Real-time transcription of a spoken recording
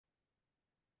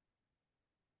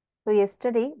So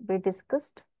yesterday we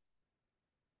discussed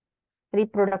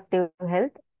reproductive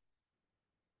health,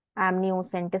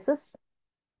 amniocentesis,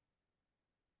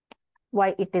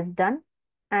 why it is done,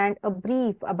 and a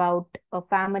brief about a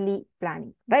family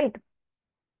planning, right?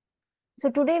 So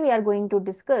today we are going to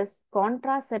discuss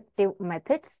contraceptive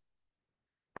methods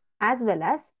as well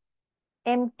as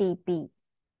MTP.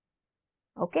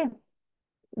 Okay.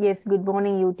 Yes, good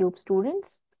morning, YouTube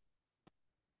students.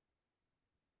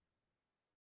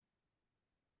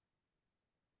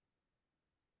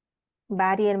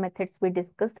 Barrier methods, we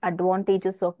discussed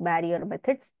advantages of barrier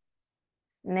methods.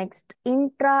 Next,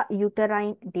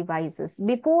 intrauterine devices.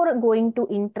 Before going to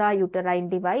intrauterine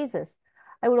devices,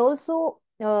 I would also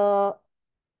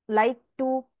like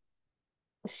to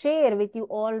share with you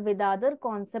all with the other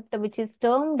concept which is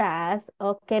termed as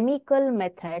a chemical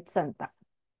methods anta.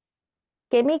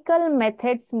 Chemical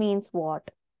methods means what?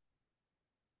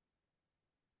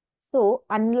 So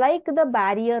unlike the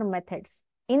barrier methods,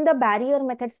 in the barrier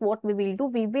methods what we will do,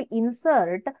 we will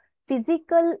insert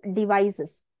physical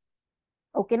devices.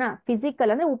 Okay na?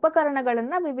 Physical and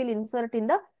upakaranagalanna we will insert in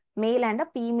the male and a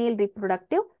female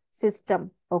reproductive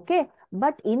system. Okay.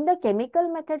 But in the chemical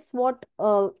methods, what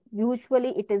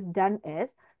usually it is done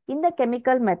is, in the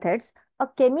chemical methods, a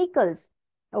chemicals,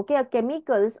 okay, a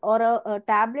chemicals or a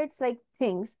tablets like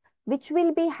things which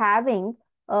will be having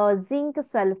zinc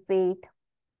sulfate,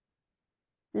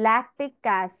 lactic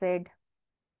acid.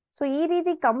 So ಈ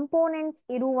ರೀತಿ components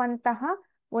ಇರುವಂತಹ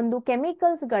ಒಂದು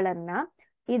chemicals ಗಳನ್ನ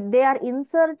they are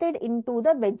inserted into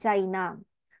the vagina.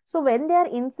 So when they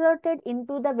are inserted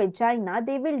into the vagina,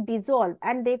 they will dissolve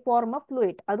and they form a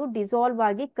fluid. ಅದು dissolve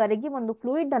ಆಗಿ ಕರಗಿ ಒಂದು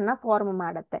fluid ಅನ್ನ ಫಾರ್ಮ್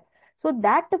ಮಾಡುತ್ತೆ. So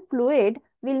that fluid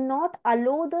will not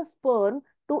allow the sperm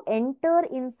to enter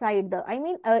inside the,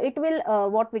 it will,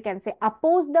 what we can say,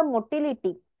 oppose the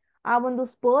motility. ಆ ಒಂದು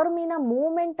ಸ್ಪರ್ಮಿನ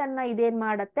movement ಅನ್ನ ಇದೇನ್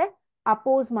ಮಾಡತ್ತೆ,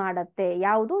 ಅಪೋಸ್ ಮಾಡತ್ತೆ.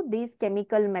 ಯಾವುದು? These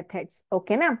chemical methods.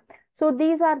 ಓಕೆನಾ? So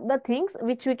these are the things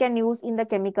which we can use in the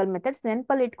chemical methods.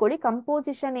 ನೆನಪಲ್ಲಿ ಇಟ್ಕೊಳ್ಳಿ,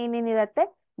 ಕಂಪೋಸಿಷನ್ ಏನೇನಿರುತ್ತೆ,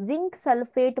 ಜಿಂಕ್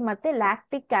ಸಲ್ಫೇಟ್ ಮತ್ತೆ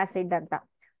ಲ್ಯಾಕ್ಟಿಕ್ ಆಸಿಡ್ ಅಂತ.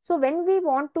 So when we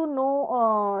want to know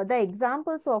the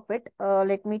examples of it,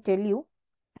 let me tell you,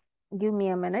 give me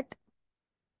a minute.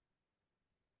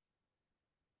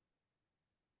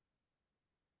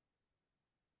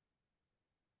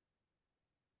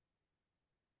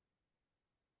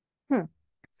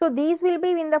 So these will be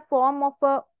in the form of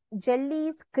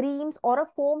jellies, creams, or a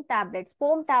foam tablets.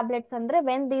 Foam tablets andre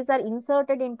when these are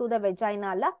inserted into the vagina,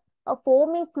 a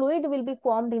foamy fluid will be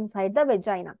formed inside the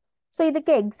vagina. So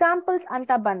idakke examples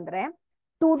anta bandre,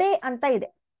 today anta ide.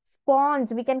 Sponge,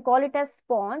 we can call it as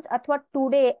sponge athwa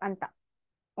today anta.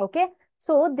 Okay.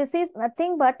 So this is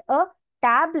nothing but a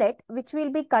tablet which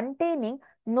will be containing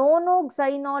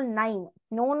nonoxynol 9.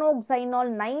 Nonoxynol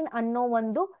 9 ಅನ್ನೋ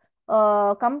ಒಂದು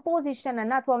composition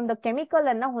ಅನ್ನ ಅಥವಾ ಒಂದು chemical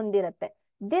ಅನ್ನ ಹೊಂದಿರುತ್ತೆ.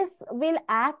 This will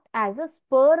act as a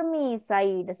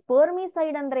ಸ್ಪರ್ಮಿಸೈಡ್.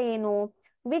 ಸ್ಪರ್ಮಿಸೈಡ್ ಅಂದ್ರೆ ಏನು?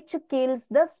 Which kills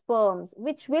the sperms,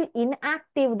 which will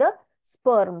inactive the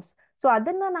sperms. So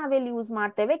ಅದನ್ನ ನಾವೆಲ್ಲಿ ಯೂಸ್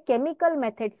ಮಾಡ್ತೇವೆ? ಕೆಮಿಕಲ್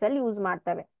ಮೆಥಡ್ಸ್ ಅಲ್ಲಿ ಯೂಸ್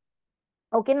ಮಾಡ್ತೇವೆ.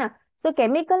 ಓಕೆನಾ? ಸೊ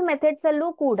ಕೆಮಿಕಲ್ ಮೆಥಡ್ಸ್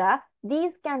ಅಲ್ಲೂ ಕೂಡ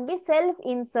these can be self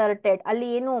inserted. ಅಲ್ಲಿ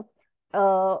ಏನು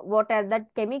what are that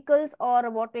chemicals or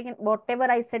whatever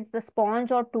I said, the sponge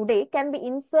or today can be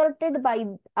inserted by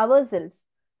ourselves.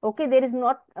 Okay, there is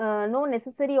not no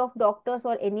necessary of doctors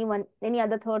or anyone, any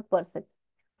other third person,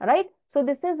 right? So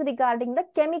this is regarding the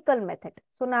chemical method.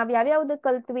 So now yavyavadu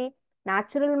kaltvi?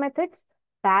 Natural methods,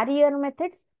 barrier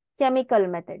methods, chemical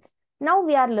methods. Now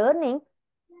we are learning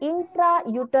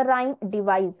intrauterine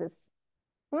devices.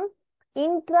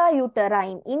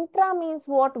 Intrauterine. Intra means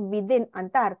what? Within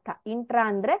anta artha. Intra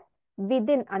andre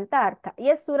within anta artha.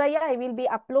 Yes, Suraya, I will be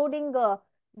uploading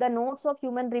the notes of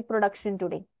human reproduction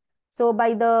today. So by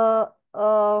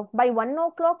 1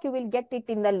 o'clock you will get it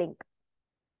in the link.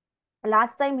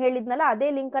 Last time ಹೇಳಿದ್ನಲ್ಲ ಅದೇ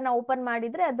link ಅನ್ನ open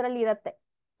ಮಾಡಿದ್ರೆ ಅದರಲ್ಲಿ ಇರುತ್ತೆ.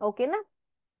 ಓಕೆನಾ?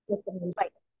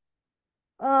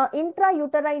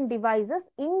 intrauterine devices.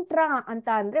 Intra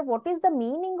anta andre what is the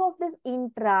meaning of this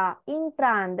intra?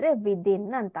 Intra andre within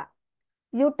anta.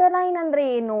 Uterine ಅಂದ್ರೆ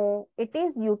ಏನು? It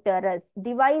is uterus.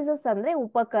 Devices ಅಂದ್ರೆ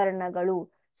ಉಪಕರಣಗಳು.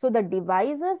 So the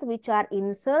devices which are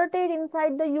inserted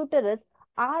inside the uterus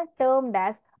R termed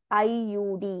as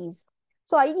IUDs.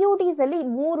 So IUDs ಅಲ್ಲಿ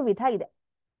 3 ವಿಧ ಇದೆ.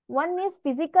 One is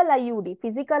physical IUD.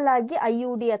 Physical ಆಗಿ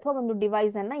IUD ಅಥವಾ ಒಂದು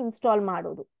ಡಿವೈಸ್ ಅನ್ನ ಇನ್ಸ್ಟಾಲ್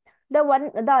ಮಾಡೋದು.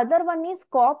 The other one is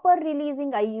copper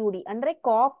releasing IUD. ಅಂದ್ರೆ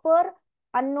ಕಾಪರ್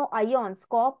ಅನ್ನೋ ಅಯಾನ್ಸ್,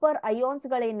 ಕಾಪರ್ ಅಯಾನ್ಸ್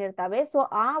ಗಳೇನಿರ್ತವೆ, ಸೊ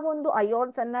ಆ ಒಂದು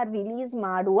ಅಯಾನ್ಸ್ ಅನ್ನ ರಿಲೀಸ್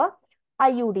ಮಾಡುವ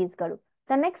IUDs ಗಳು.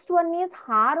 The next one is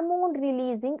hormone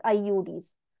releasing IUDs.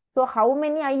 So how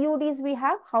many IUDs we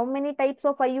have? How many types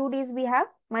of IUDs we have,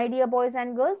 my dear boys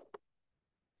and girls?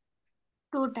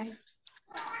 2 types.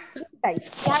 Types.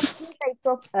 We have three types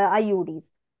of IUDs.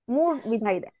 ಮೂರ್ ವಿಧ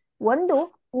ಇದೆ. ಒಂದು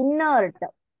inert.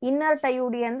 Inert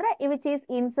IUD ಅಂದ್ರೆ which is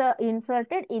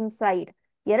inserted inside.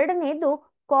 ಎರಡನೇದು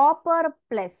copper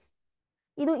plus.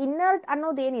 ಇದು inert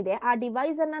ಅನ್ನೋದೇನಿದೆ, ಆ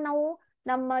device ಅನ್ನ ನಾವು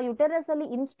ನಮ್ಮ ಯುಟೆರಸ್ ಅಲ್ಲಿ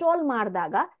ಇನ್ಸ್ಟಾಲ್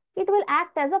ಮಾಡಿದಾಗ it will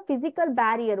act as a physical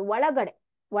barrier.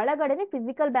 ಒಳಗಡೆನೆ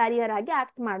ಫಿಸಿಕಲ್ ಬ್ಯಾರಿಯರ್ ಆಗಿ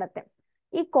ಆಕ್ಟ್ ಮಾಡುತ್ತೆ.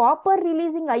 ಈ ಕಾಪರ್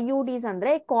ರಿಲೀಸಿಂಗ್ IUDs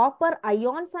ಅಂದ್ರೆ ಕಾಪರ್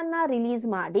ಅಯಾನ್ಸ್ ಅನ್ನ ರಿಲೀಸ್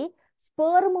ಮಾಡಿ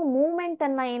ಸ್ಪರ್ಮ್ ಮೂವ್ಮೆಂಟ್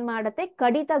ಅನ್ನ ಏನ್ ಮಾಡುತ್ತೆ,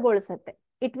 ಕಡಿತಗೊಳಿಸುತ್ತೆ.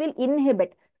 It will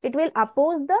inhibit, it will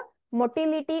oppose the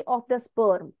motility of the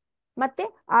sperm. ಮತ್ತೆ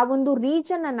ಆ ಒಂದು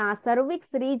ರೀಜನ್ ಅನ್ನ,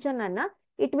 ಸರ್ವಿಕ್ಸ್ ರೀಜನ್ ಅನ್ನ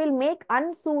it will make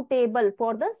ಅನ್ಸೂಟೇಬಲ್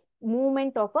for the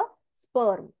movement of a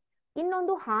sperm.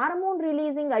 ಇನ್ನೊಂದು ಹಾರ್ಮೋನ್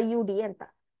ರಿಲೀಸಿಂಗ್ IUD ಅಂತ.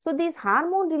 So these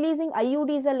hormone releasing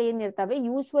IUDs ಅಲ್ಲಿ ಏನಿರ್ತವೆ,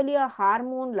 usually ಅ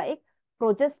hormone like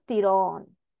progesterone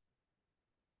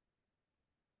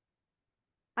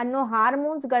ಅನ್ನೋ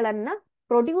hormones ಗಳನ್ನ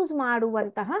ಪ್ರೊಡ್ಯೂಸ್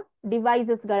ಮಾಡುವಂತಹ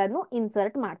ಡಿವೈಸಸ್ ಗಳನ್ನು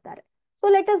ಇನ್ಸರ್ಟ್ ಮಾಡ್ತಾರೆ. So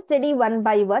let us study one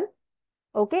by one.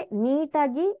 Okay,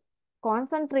 ನೀಟಾಗಿ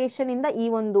concentration ಇಂದ ಈ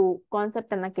ಒಂದು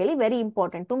ಕಾನ್ಸೆಪ್ಟ್ ಅನ್ನ ಕೇಳಿ. Very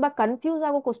important. ತುಂಬಾ ಕನ್ಫ್ಯೂಸ್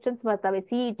ಆಗೋ ಕ್ವಶನ್ಸ್ ಬರ್ತವೆ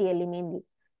CET ಅಲ್ಲಿ, ಮೇನ್ಲಿ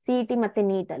CET ಮತ್ತೆ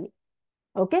ನೀಟ್ ಅಲ್ಲಿ.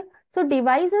 Okay, so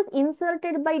devices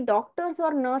inserted by doctors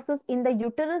R nurses in the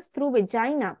uterus through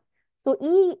ವಿಜೈನಾ. So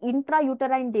ಈ ಇಂಟ್ರಾ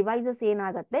ಯುಟರೈನ್ ಡಿವೈಸಸ್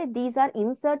ಏನಾಗುತ್ತೆ, these are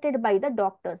inserted by the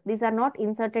doctors, these are not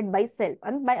inserted by self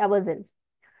and by our selves.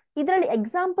 ಇದರಲ್ಲಿ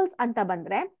examples ಅಂತ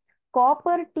ಬಂದ್ರೆ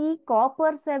copper T,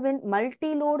 copper 7,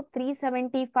 ಮಲ್ಟಿಲೋಡ್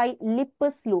 375,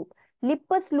 ಲಿಪ್ಪಸ್ loop.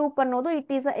 ಲಿಪ್ಪಸ್ loop ಅನ್ನೋದು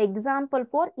it is a example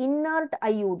for inert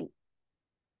IUD.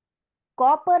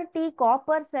 Copper T,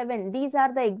 copper 7, these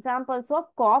are the examples of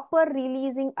copper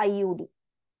releasing IUD.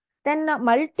 Then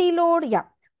multilode, yeah,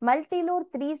 multilode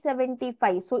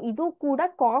 375. So ಇದು ಕೂಡ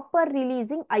copper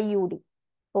releasing IUD.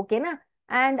 Okay na?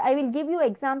 And I will give you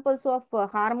examples of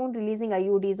hormone releasing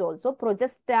IUDs also.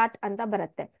 Progestat anta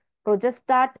baratte.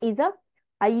 Progestat is a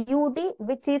IUD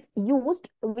which is used,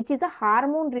 which is a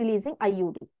hormone releasing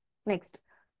IUD. Next,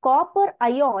 copper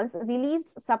ions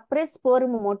released suppress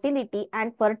sperm motility and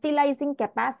fertilizing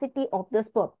capacity of the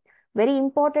sperm. Very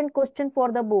important question for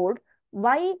the board.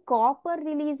 Why copper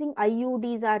releasing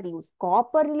IUDs are used?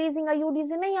 Copper releasing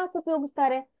IUDs ನ ಯಾಕೆ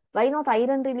ಉಪಯೋಗಿಸ್ತಾರೆ? Why not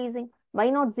iron releasing? Why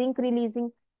not zinc releasing?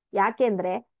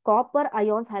 ಯಾಕೆಂದ್ರೆ copper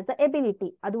ions has a ability.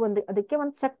 ಅದಕ್ಕೆ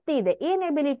ಒಂದು ಶಕ್ತಿ ಇದೆ. ಏನ್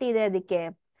ability ಇದೆ ಅದಕ್ಕೆ?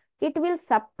 It will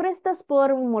suppress the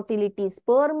sperm motility.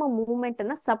 Sperm movement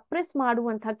ಅನ್ನ ಸಪ್ರೆಸ್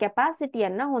ಮಾಡುವಂತಹ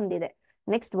ಕೆಪಾಸಿಟಿಯನ್ನ ಹೊಂದಿದೆ.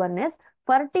 Next one is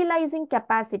fertilising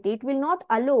capacity. It will not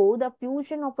allow the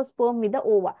fusion of a sperm with the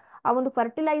Owa. ಆ ಒಂದು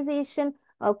ಫರ್ಟಿಲೈಸೇಷನ್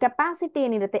ಕೆಪಾಸಿಟಿ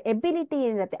ಏನಿರುತ್ತೆ, ಎಬಿಲಿಟಿ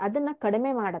ಏನಿರುತ್ತೆ, ಅದನ್ನ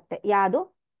ಕಡಿಮೆ ಮಾಡುತ್ತೆ. ಯಾವುದು?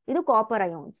 ಇದು copper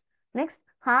ions. Next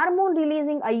hormone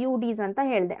releasing IUDs ಅಂತ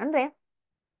ಹೇಳಿದೆ. ಅಂದ್ರೆ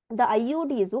the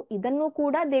IUDs, ಇದನ್ನು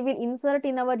ಕೂಡ they will insert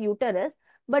in our uterus,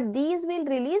 but these will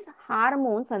release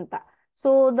hormones ಅಂತ. So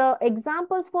the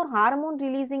examples for hormone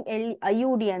releasing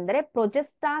IUD ಅಂದ್ರೆ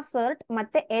Progestasert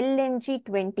ಮತ್ತೆ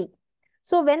LNG20.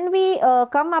 So when we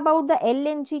come about the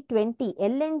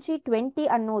LNG20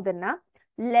 ಅನ್ನೋದನ್ನ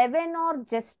ಲೆವೆನಾರ್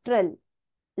ಜೆಸ್ಟ್ರಲ್,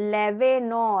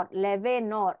 ಲೆವೆನಾರ್,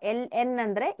 LN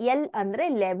ಅಂದ್ರೆ L ಅಂದ್ರೆ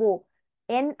ಲೆವೋ,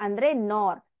 N ಅಂದ್ರೆ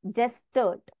ನಾರ್,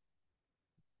 ಜೆಸ್ಟರ್ಟ್.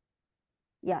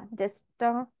 Yeah, just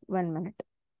 1 minute.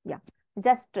 Yeah,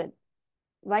 Justral.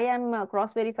 Why I'm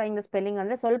cross verifying the spelling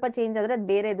ಅಂದ್ರೆ ಸ್ವಲ್ಪ ಚೇಂಜ್ ಆದ್ರೆ ಅದು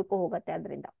ಬೇರೆ ಇದಕ್ಕೂ ಹೋಗುತ್ತೆ.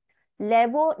 ಅದರಿಂದ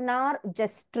ಲೆವೋನಾರ್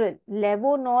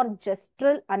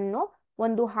ಜೆಸ್ಟ್ರಲ್ ಅನ್ನೋ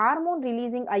ಒಂದು ಹಾರ್ಮೋನ್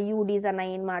ರಿಲೀಸಿಂಗ್ IUDs ಅನ್ನ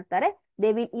ಏನ್ ಮಾಡ್ತಾರೆ,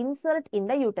 they will insert in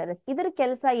the uterus. ಇದರ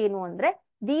ಕೆಲಸ ಏನು ಅಂದ್ರೆ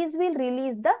these will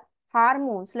release the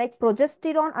hormones like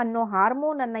progesterone ಅನ್ನೋ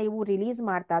ಹಾರ್ಮೋನ್ ಅನ್ನ ಇವು ರಿಲೀಸ್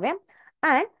ಮಾಡ್ತವೆ.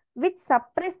 And which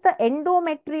suppress the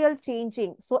endometrial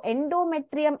changing. So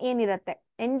endometrium ಏನಿರುತ್ತೆ,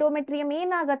 ಎಂಡೋಮೆಟ್ರಿಯಂ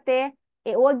ಏನಾಗತ್ತೆ,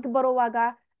 ಹೋಗಿ ಬರುವಾಗ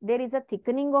there is a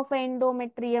ಥಿಕನಿಂಗ್ of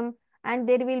endometrium and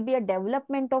there will be a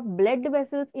development of blood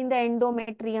vessels in the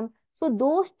endometrium. So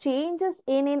those changes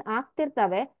ಏನೇನ್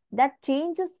ಆಗ್ತಿರ್ತವೆ, that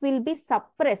changes will be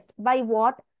suppressed by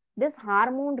what? This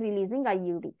hormone releasing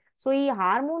IUD. So ಈ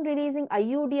hormone releasing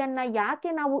IUD ಅನ್ನ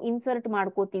ಯಾಕೆ ನಾವು insert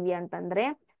ಮಾಡ್ಕೋತೀವಿ ಅಂತಂದ್ರೆ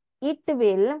it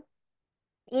will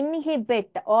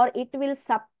inhibit or it will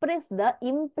suppress the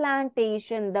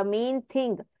implantation. The main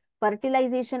thing,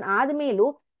 fertilization ಆದ್ಮೇಲೂ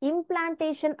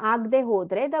implantation ಆಗದೆ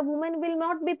ಹೋದ್ರೆ the woman will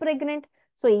not be pregnant.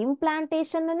 So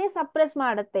implantation ಅನ್ನೇ suppress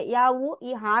ಮಾಡುತ್ತೆ ಯಾವು?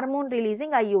 ಈ ಹಾರ್ಮೋನ್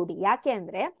ರಿಲೀಸಿಂಗ್ IUD. ಯಾಕೆ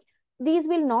ಅಂದ್ರೆ these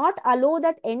will not allow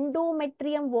that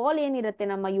endometrium wall ಏನಿರುತ್ತೆ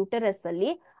ನಮ್ಮ ಯುಟೆರಸ್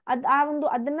ಅಲ್ಲಿ,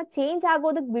 ಅದನ್ನ ಚೇಂಜ್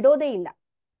ಆಗೋದಕ್ಕೆ ಬಿಡೋದೇ ಇಲ್ಲ.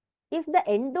 If the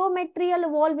endometrial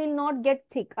wall will not get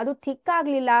thick, ಅದು ಥಿಕ್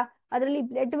ಆಗ್ಲಿಲ್ಲ, ಅದರಲ್ಲಿ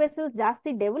ಬ್ಲಡ್ ವೆಸಲ್ಸ್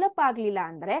ಜಾಸ್ತಿ ಡೆವಲಪ್ ಆಗ್ಲಿಲ್ಲ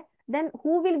ಅಂದ್ರೆ then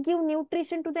who will give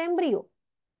nutrition to the embryo?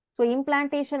 So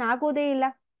implantation ಆಗೋದೇ ಇಲ್ಲ.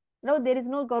 No, there is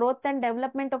no growth and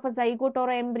development of a zygote or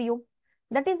embryo.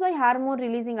 That is why hormone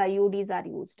releasing IUDs are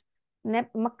used.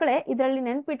 ಮಕ್ಕಳೇ, ಇದರಲ್ಲಿ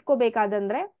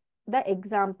ನೆನ್ಪಿಟ್ಕೋಬೇಕಾದಂದ್ರೆ the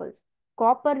examples.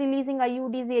 Copper releasing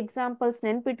IUDs examples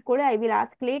ನೆನ್ಪಿಟ್ಕೊಳ್ಳಿ, I will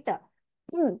ask later.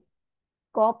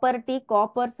 Copper T,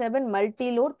 copper 7,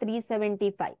 multi-load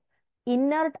 375.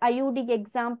 Inert IUD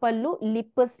example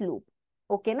Lippus loop.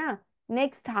 Okay na?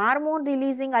 Next, hormone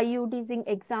releasing IUDs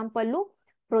example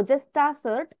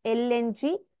Progestasert LNG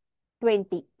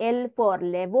 20. L for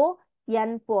levo,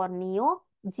 N for neo,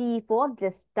 G for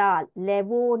gestal.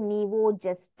 Levo, nevo,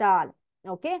 gestal.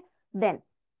 Okay. Then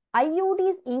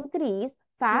IUDs increase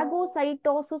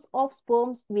phagocytosis of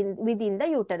sperms within the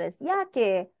uterus. ಯಾಕೆ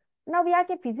ನಾವು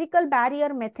ಯಾಕೆ physical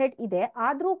barrier method ಇದೆ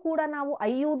ಆದ್ರೂ ಕೂಡ ನಾವು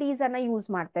IUDs ಅನ್ನ use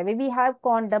ಮಾಡ್ತೇವೆ. We have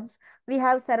condoms, we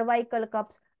have cervical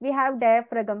cups, we have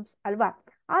ಡಯಾಫ್ರಗಮ್ಸ್ ಅಲ್ವಾ?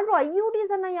 ಆದ್ರೂ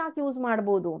IUDs ಅನ್ನ ಯಾಕೆ ಯೂಸ್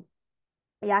ಮಾಡ್ಬೋದು?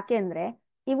 ಯಾಕೆಂದ್ರೆ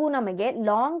ಇವು ನಮಗೆ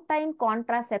ಲಾಂಗ್ ಟೈಮ್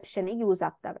ಕಾಂಟ್ರಾಸೆಪ್ಷನ್ ಯೂಸ್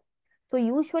ಆಗ್ತವೆ. ಸೊ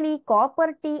ಯೂಶುವಲಿ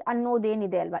ಕಾಪರ್ ಟಿ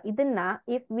ಅನ್ನೋದೇನಿದೆ ಅಲ್ವಾ, ಇದನ್ನ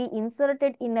if we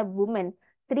inserted in a women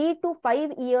 3 to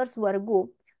 5 years ವರೆಗೂ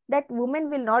that women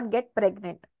will not get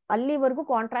pregnant. ಅಲ್ಲಿವರೆಗೂ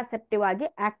ಕಾಂಟ್ರಾಸೆಪ್ಟಿವ್ ಆಗಿ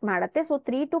ಆಕ್ಟ್ ಮಾಡುತ್ತೆ. ಸೊ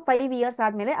 3 to 5 years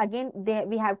ಆದ್ಮೇಲೆ again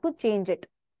we have to change it.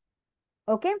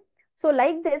 Okay, so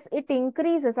like this it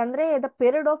increases ಅಂದ್ರೆ the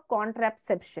period of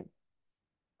contraception.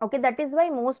 Okay, that is Y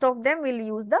most of them will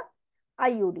use the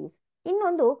IUDs.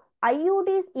 ಇನ್ನೊಂದು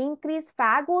IUDs increase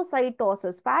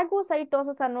phagocytosis.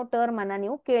 Phagocytosis ಅನ್ನೋ term ಅನ್ನ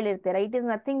ನೀವು ಕೇಳಿರ್ತೀರ. It is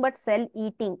nothing but cell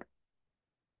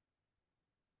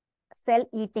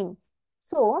eating.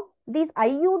 So these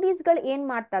IUDs ಗಳು ಏನ್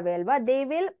ಮಾಡ್ತವೆ ಅಲ್ವಾ, they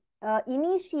will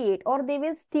initiate are they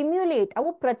will stimulate, ಅವು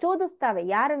ಪ್ರಚೋದಿಸ್ತವೆ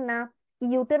ಯಾರನ್ನ, ಈ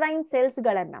ಯುಟರೈನ್ ಸೆಲ್ಸ್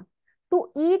ಗಳನ್ನ, to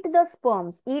eat the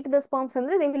sperms. Eat the sperms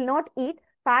ಅಂದ್ರೆ ದೇ ವಿಲ್ ನಾಟ್ ಈಟ್.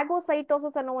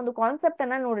 ಫಾಗೋಸೈಟೋಸಿಸ್ ಅನ್ನೋ ಒಂದು ಕಾನ್ಸೆಪ್ಟ್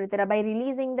ಅನ್ನ ನೋಡಿರ್ತೀರ. By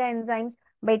releasing the enzymes,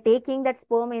 by taking that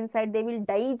sperm inside, they will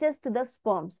digest the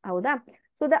sperms. ಹೌದಾ?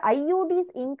 So the IUDs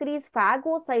increase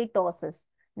phagocytosis.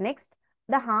 Next,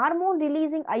 the hormone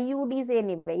releasing IUDs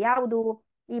ಏನಿವೆ ಯಾವುದು,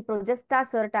 ಈ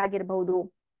ಪ್ರೊಜೆಸ್ಟಾಸರ್ಟ್ ಆಗಿರಬಹುದು,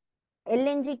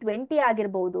 LNG-20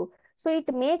 ಆಗಿರಬಹುದು. So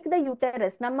it make the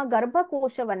uterus, ನಮ್ಮ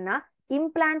ಗರ್ಭಕೋಶವನ್ನ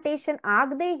implantation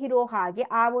ಆಗದೆ ಇರೋ ಹಾಗೆ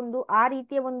ಆ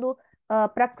ರೀತಿಯ ಒಂದು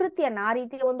ಪ್ರಕೃತಿಯನ್ನ, ಆ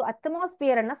ರೀತಿಯ ಒಂದು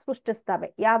ಅಟ್ಮಾಸ್ಫಿಯರ್ ಅನ್ನ ಸೃಷ್ಟಿಸ್ತವೆ.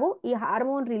 ಯಾವು, ಈ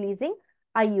hormone releasing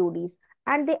IUDs.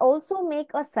 And they also make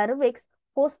a cervix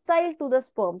hostile to the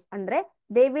sperms. Andre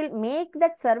they will make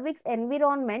that cervix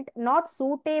environment not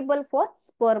suitable for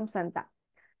sperms anta.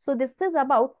 So this is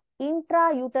about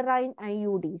intrauterine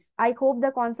IUDs. I hope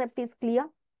the concept is clear.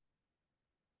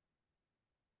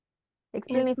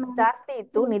 Explanation ಜಾಸ್ತಿ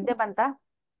ಇತ್ತು, ನಿದ್ದೆ ಬಂತ?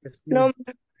 No.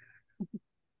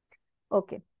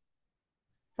 Okay,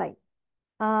 fine.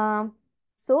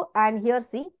 So and here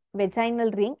see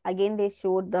vaginal ring. Again they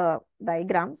showed the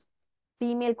diagrams.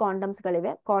 Female condoms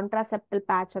ಗಳಿವೆ, ಕಾಂಟ್ರಾಸೆಪ್ಟಲ್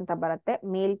patch ಅಂತ ಬರುತ್ತೆ,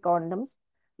 ಮೇಲ್ condoms,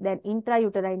 then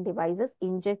ಇಂಟ್ರಾಯುಟರೈನ್ devices,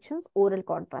 injections, oral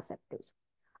contraceptives.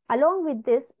 Along with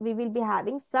this we will be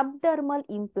having ಸಬ್ಡರ್ಮಲ್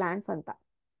implants ಅಂತ.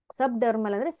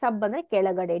 ಸಬ್ಡರ್ಮಲ್ ಅಂದ್ರೆ ಸಬ್ ಅಂದ್ರೆ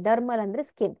ಕೆಳಗಡೆ, dermal ಅಂದ್ರೆ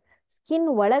skin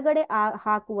ಒಳಗಡೆ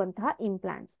ಹಾಕುವಂತಹ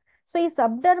implants. So ಈ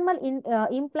ಸಬ್ಡರ್ಮಲ್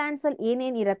ಇಂಪ್ಲಾಂಟ್ಸ್ ಅಲ್ಲಿ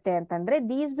ಏನೇನ್ ಇರುತ್ತೆ ಅಂತಂದ್ರೆ,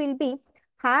 these will be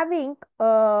having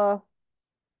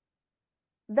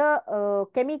the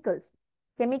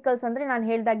chemicals ಅಂದ್ರೆ ನಾನು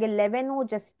ಹೇಳ್ದಾಗೆ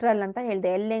ಲೆವೆನೋಜೆಸ್ಟ್ರಲ್ ಅಂತ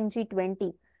ಹೇಳಿದೆ, LNG-20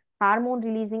 ಹಾರ್ಮೋನ್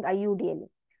ರಿಲೀಸಿಂಗ್ IUD ಅಲ್ಲಿ.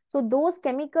 So those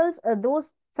chemicals, those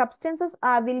substances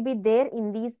will be there in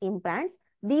these implants.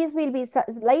 These will be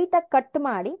light ಆಗಿ ಕಟ್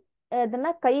ಮಾಡಿ ಅದನ್ನ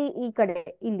ಕೈ ಈ ಕಡೆ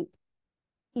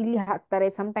ಇಲ್ಲಿ ಹಾಕ್ತಾರೆ,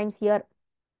 ಸಮಟೈಮ್ಸ್ ಹಿಯರ್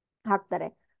ಹಾಕ್ತಾರೆ.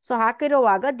 So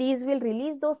ಹಾಕಿರುವಾಗ these will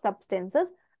release those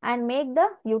substances and make the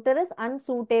uterus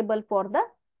ಅನ್ಸೂಟೇಬಲ್ for the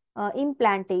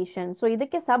implantation. So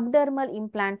ಇದಕ್ಕೆ ಸಬ್ಡರ್ಮಲ್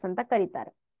ಇಂಪ್ಲಾಂಟ್ಸ್ ಅಂತ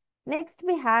ಕರೀತಾರೆ. Next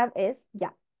we have is,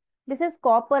 this is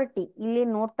copper T. ಇಲ್ಲಿ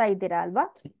ನೋಡ್ತಾ ಇದ್ದೀರಾ ಅಲ್ವಾ,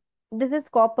 this is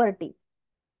copper T.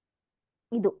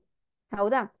 ಇದು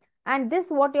ಹೌದಾ? And this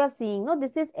what you are seeing, no,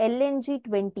 this is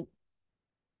LNG-20.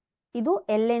 ಇದು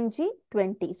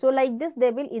LNG-20. So like this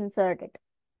they will insert it.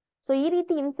 So ಈ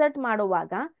ರೀತಿ insert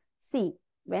ಮಾಡುವಾಗ, see,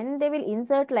 when they will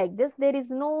insert like this, there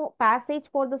is no passage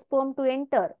for the sperm to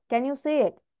enter. Can you say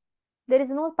it? There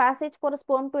is no passage for a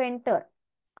sperm to enter.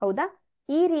 ಹೌದಾ?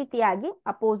 ಈ ರೀತಿಯಾಗಿ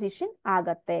opposition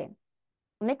ಆಗತ್ತೆ.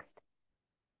 Next,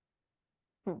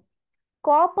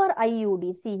 copper IUD.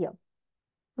 See here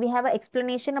we have a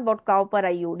explanation about copper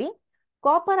IUD.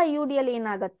 Copper IUD ಅಲ್ಲಿ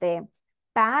ಏನಾಗತ್ತೆ,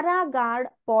 ಪ್ಯಾರಾಗಾರ್ಡ್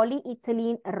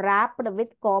polyethylene wrapped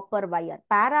with copper wire.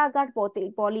 ಪ್ಯಾರಾಗಾರ್ಡ್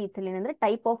polyethylene ಅಂದ್ರೆ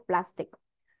type of plastic.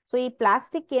 So ಈ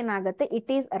plastic ಏನಾಗುತ್ತೆ,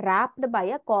 it is wrapped by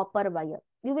a copper wire.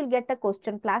 You will get a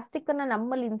question, plastic ಅನ್ನ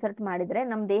ನಮ್ಮಲ್ಲಿ insert ಮಾಡಿದ್ರೆ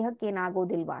ನಮ್ ದೇಹಕ್ಕೆ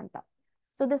ಏನಾಗೋದಿಲ್ವಾ ಅಂತ.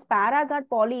 So this Paragard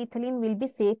polyethylene will be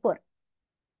safer.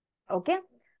 Okay.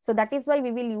 So that is why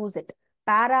we will use it.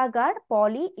 Paragard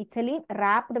polyethylene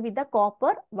wrapped with the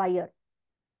copper wire.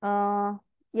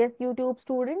 Yes, YouTube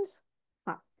students.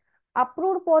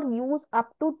 Approved for use up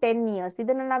to 10 years.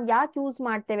 ಇದನ್ನ ನಾವು ಯಾಕೆ use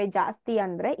ಮಾಡ್ತೇವೆ ಜಾಸ್ತಿ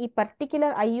ಅಂದ್ರೆ, ಈ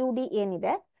particular IUD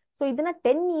ಏನಿದೆ, so ಇದನ್ನ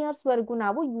 10 years ವರೆಗೂ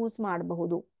ನಾವು ಯೂಸ್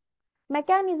ಮಾಡಬಹುದು.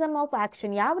 ಮೆಕ್ಯಾನಿಸಮ್ ಆಫ್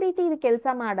ಆಕ್ಷನ್ ಯಾವ ರೀತಿ ಇದು ಕೆಲಸ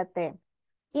ಮಾಡತ್ತೆ?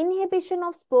 Inhibition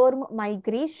of sperm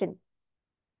migration.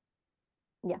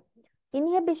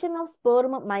 Inhibition of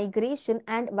sperm migration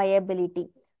and viability.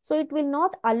 So it will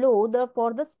not allow for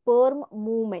the sperm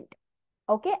movement.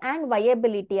 Okay, and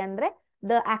viability andre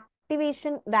the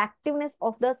activeness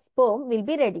of the sperm will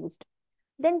be reduced.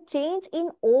 Then change in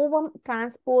ovum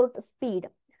transport speed.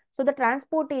 So the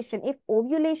transportation, if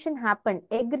ovulation happened,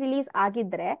 egg release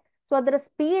agidre, so adara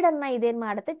speed anna iದೇನ್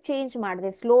ಮಾಡುತ್ತೆ, change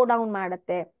ಮಾಡುತ್ತೆ, slow down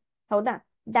ಮಾಡುತ್ತೆ. ಹೌದಾ?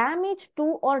 Damage to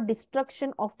R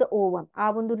destruction of the ovum, ಆ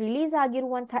ಒಂದು release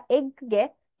ಆಗಿರುವಂತಹ ಎಗ್ಗೆ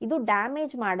ಇದು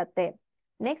damage ಮಾಡುತ್ತೆ.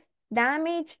 Next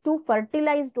damage to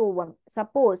fertilised ovum.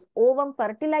 Suppose ovum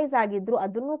fertilise ಆಗಿದ್ರು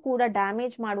ಅದನ್ನು ಕೂಡ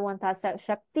ಡ್ಯಾಮೇಜ್ ಮಾಡುವಂತಹ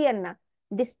ಶಕ್ತಿಯನ್ನ,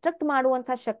 ಡಿಸ್ಟ್ರಕ್ಟ್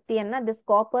ಮಾಡುವಂತಹ ಶಕ್ತಿಯನ್ನ this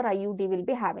copper IUD will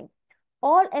be having.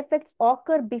 All effects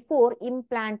ಆಕರ್ before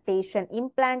implantation.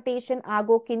 Implantation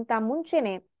ಆಗೋಕ್ಕಿಂತ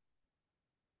ಮುಂಚೆನೆ.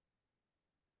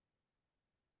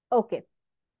 Okay,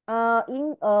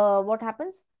 what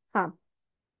happens?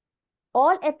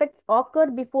 All effects occur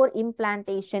before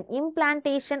implantation.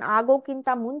 Implantation ಆಗೋಕ್ಕಿಂತ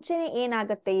ಮುಂಚೆನೆ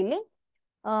ಏನಾಗುತ್ತೆ ಇಲ್ಲಿ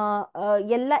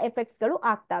ಎಲ್ಲ ಎಫೆಕ್ಟ್ಸ್ ಗಳು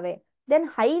ಆಗ್ತವೆ. Then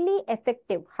highly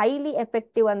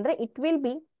effective ಅಂದ್ರೆ it will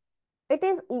be, it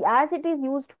is as it is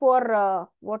used for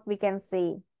what we can say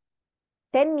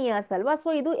 10 years ಅಲ್ವಾ,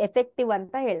 so ಇದು ಎಫೆಕ್ಟಿವ್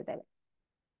ಅಂತ ಹೇಳ್ತೇವೆ.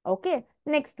 Okay,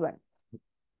 next one.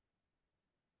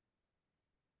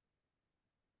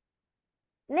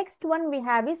 Next one we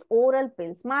have is oral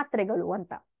pills, ಮಾತ್ರೆಗಳು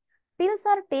ಅಂತ. Pills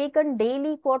are taken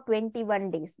daily for 21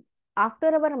 days. After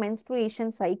our menstruation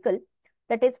cycle,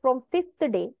 that is from 5th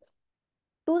day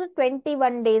to the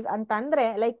 21 days ಅಂತಂದ್ರೆ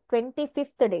like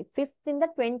 25th day, 5th ಇಂದ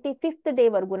 25th day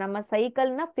ವರೆಗೂ, ನಮ್ಮ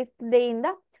cycle ನ 5th day ಇಂದ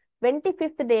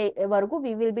 25th day ವರೆಗೂ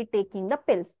we will be taking the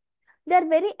pills. They are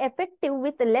very effective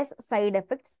with less side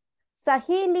effects.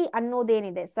 Saheli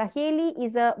ಅನ್ನೋದೇನಿದೆ, Saheli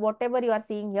is a whatever you are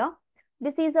seeing here.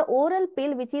 This is a oral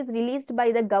pill which is released by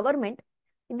the government.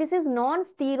 This is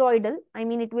non-steroidal. I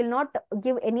mean, it will not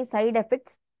give any side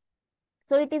effects.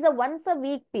 So it is a once a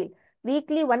week pill.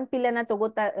 Weekly one pill anna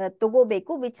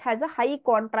togobeku, which has a high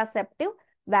contraceptive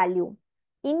value.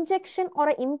 Injection or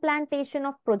implantation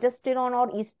of progesterone or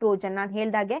estrogen. ನಾನು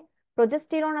ಹೇಳ್ದಾಗೆ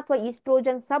progesterone ಅಥವಾ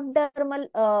oestrogen ಸಬ್ಡರ್ಮಲ್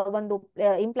ಒಂದು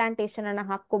implantation ಅನ್ನ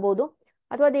ಹಾಕೋಬಹುದು,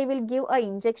 ಅಥವಾ they will give a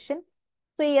injection.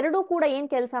 So ಎರಡು ಕೂಡ ಏನ್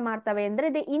ಕೆಲಸ ಮಾಡ್ತವೆ ಅಂದ್ರೆ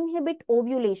they inhibit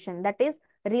ovulation, that is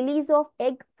release of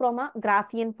egg from a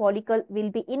Graafian follicle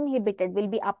will be ಇನ್ಹಿಬಿಟೆಡ್,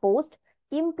 will be opposed.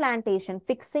 Implantation,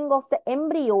 fixing of the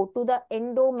embryo to the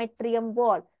endometrium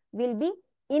wall will be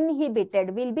inhibited,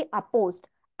 will be opposed,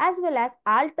 as well as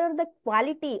alter the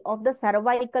quality of the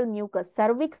cervical mucus.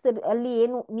 Cervix ಅಲ್ಲಿ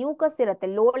ಏನು mucus ಇರುತ್ತೆ,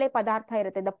 ಲೋಳೆ ಪದಾರ್ಥ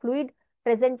ಇರುತ್ತೆ, the fluid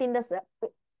present in the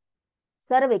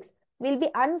cervix will be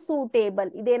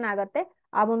unsuitable. ಇದೇನಾಗತ್ತೆ,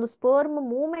 ಆ ಒಂದು sperm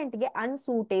movement ಗೆ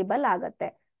unsuitable ಆಗತ್ತೆ.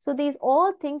 So these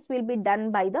all things will be done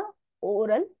by the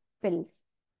oral pills.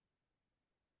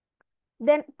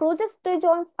 Then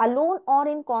progesterones alone or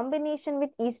in combination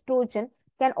with estrogen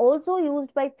can also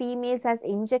used by females as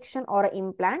injection or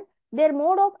implant. Their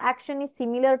mode of action is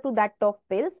similar to that of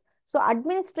pills. So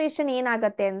administration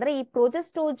ಏನಾಗತ್ತೆ ಅಂದ್ರೆ ಈ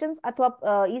ಪ್ರೊಜೆಸ್ಟ್ರೋಜನ್ಸ್ ಅಥವಾ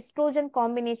oestrogen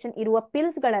combination ಇರುವ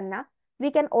pills ಗಳನ್ನ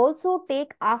we can also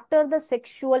take after the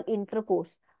sexual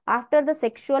intercourse. After the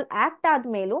sexual act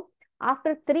ಆದ್ಮೇಲೂ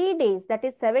after 3 days, that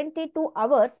is 72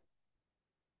 hours,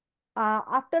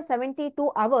 after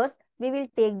 72 hours we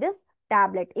will take this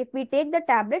tablet. If we take the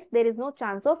tablets, there is no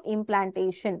chance of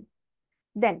implantation.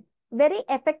 Then very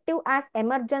effective as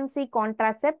emergency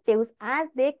contraceptives, as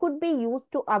they could be used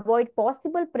to avoid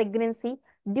possible pregnancy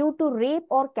due to rape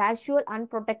or casual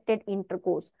unprotected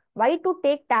intercourse. Why to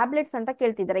take tablets ಅಂತ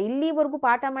ಕೇಳ್ತಿದ್ದಾರೆ. ಇಲ್ಲಿವರೆಗೂ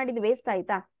ಪಾಠ ಮಾಡಿದ್ waste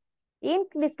ಆಯ್ತಾ? ಏನ್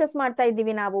discuss ಮಾಡ್ತಾ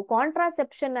ಇದ್ದೀವಿ ನಾವು?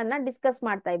 ಕಾಂಟ್ರಾಸೆಪ್ಷನ್ ಅನ್ನ ಡಿಸ್ಕಸ್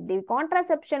ಮಾಡ್ತಾ ಇದ್ದೀವಿ.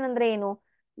 ಕಾಂಟ್ರಾಸೆಪ್ಷನ್ ಅಂದ್ರೆ ಏನು?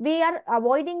 We are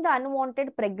avoiding the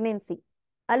unwanted pregnancy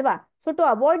ಅಲ್ವಾ? So to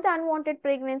avoid the unwanted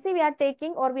pregnancy we are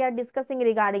taking R we are discussing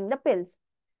regarding the pills.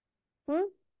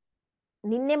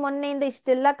 ನಿನ್ನೆ ಮೊನ್ನೆಯಿಂದ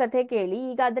ಇಷ್ಟೆಲ್ಲ ಕಥೆ ಕೇಳಿ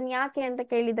ಈಗ ಅದನ್ನ ಯಾಕೆ ಅಂತ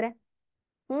ಕೇಳಿದ್ರೆ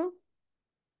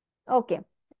ಓಕೆ.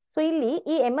 ಸೊ ಇಲ್ಲಿ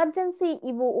ಈ ಎಮರ್ಜೆನ್ಸಿ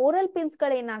ಇವು ಓರಲ್ ಪಿಲ್ಸ್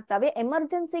ಗಳು ಏನಾಗ್ತವೆ,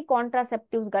 emergency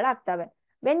contraceptives ಗಳಾಗ್ತವೆ.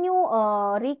 When you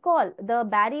recall the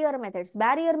barrier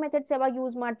methods ಯಾವಾಗ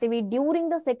ಯೂಸ್ ಮಾಡ್ತೀವಿ?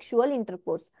 During the sexual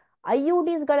intercourse.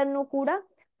 IUDs ಗಳನ್ನು ಕೂಡ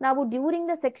ನಾವು ಡ್ಯೂರಿಂಗ್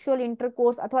ದ ಸೆಕ್ಷುವಲ್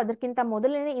ಇಂಟರ್ಕೋರ್ಸ್ ಅಥವಾ ಅದಕ್ಕಿಂತ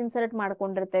ಮೊದಲನೇ ಇನ್ಸರ್ಟ್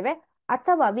ಮಾಡ್ಕೊಂಡಿರ್ತೇವೆ,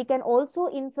 ಅಥವಾ we can also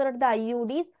insert the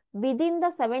IUDs within the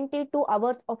 72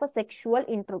 hours of a sexual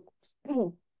intercourse.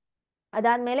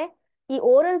 ಅದಾದ್ಮೇಲೆ ಈ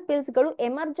ಓರಲ್ ಪಿಲ್ಸ್ ಗಳು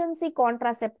ಎಮರ್ಜೆನ್ಸಿ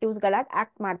ಕಾಂಟ್ರಾಸೆಪ್ಟಿವ್ಸ್ ಗಳಾಗಿ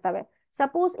ಆಕ್ಟ್ ಮಾಡ್ತವೆ.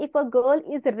 Suppose if a girl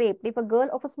is raped, if a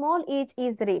girl of a small age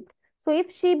is raped, so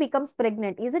if she becomes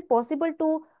pregnant, is it possible to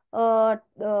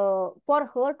for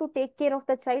her to take care of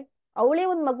the child? ಅವಳೇ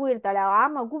ಒಂದ್ ಮಗು ಇರ್ತಾಳೆ, ಆ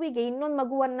ಮಗುವಿಗೆ ಇನ್ನೊಂದ್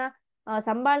ಮಗುವನ್ನ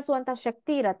ಸಂಭಾಳಿಸುವಂತ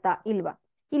ಶಕ್ತಿ ಇರತ್ತಾ? ಇಲ್ವಾ?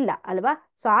 ಇಲ್ಲ ಅಲ್ವಾ?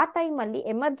 ಸೊ ಆ ಟೈಮ್ ಅಲ್ಲಿ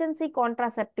ಎಮರ್ಜೆನ್ಸಿ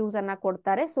ಕಾಂಟ್ರಾಸೆಪ್ಟಿವ್ಸ್ ಅನ್ನ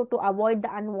ಕೊಡ್ತಾರೆ, so to avoid the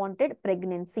unwanted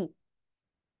pregnancy.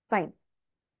 Fine.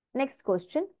 Next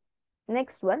question.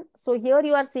 Next one. So here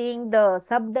you are seeing the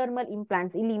ಸಬ್ಡರ್ಮಲ್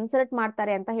implants. ಇಲ್ಲಿ ಇನ್ಸರ್ಟ್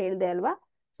ಮಾಡ್ತಾರೆ ಅಂತ ಹೇಳಿದೆ ಅಲ್ವಾ?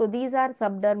 So these are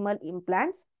ಸಬ್ಡರ್ಮಲ್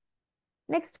implants.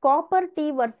 Next, copper T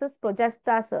versus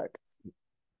ಪ್ರೊಜೆಸ್ಟಾಸರ್ಟ್.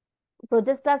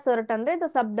 ಪ್ರೊಜೆಸ್ಟಾಸರ್ಟ್ ಅಂದ್ರೆ ದ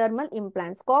ಸಬ್ಡರ್ಮಲ್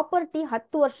ಇಂಪ್ಲಾಂಟ್ಸ್. ಕಾಪರ್ ಟಿ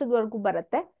 10 ವರ್ಷದವರೆಗೂ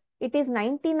ಬರುತ್ತೆ. It is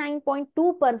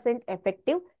 99.2%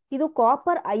 effective. ಇದು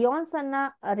copper ions ಅನ್ನ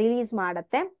ರಿಲೀಸ್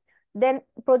ಮಾಡುತ್ತೆ. ದೆನ್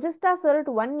ಪ್ರೊಜೆಸ್ಟಾಸರ್ಟ್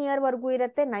 1 ಇಯರ್ ವರೆಗೂ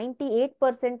ಇರುತ್ತೆ,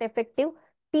 98% effective.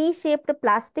 T shaped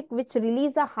plastic which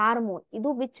release a hormone, ಇದು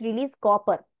which release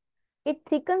copper. It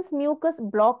ಥಿಕನ್ಸ್ mucus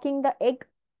blocking the egg.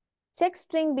 Check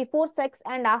string before sex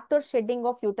and after shedding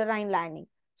of uterine lining.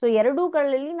 So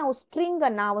ಎರಡೂಗಳಲ್ಲಿ ನಾವು string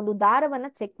ಅನ್ನ, ಒಂದು ದಾರವನ್ನ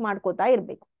check ಮಾಡ್ಕೋತಾ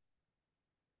ಇರ್ಬೇಕು.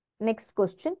 Next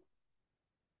question.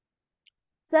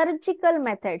 Surgical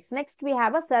methods. Next we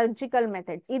have a surgical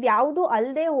methods. ಇದು ಯಾವುದು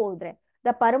ಅಲ್ಲದೆ ಹೋದ್ರೆ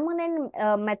the permanent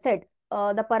method,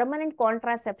 the permanent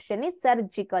contraception is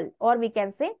surgical, R we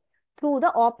can say through the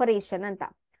operation ಅಂತ.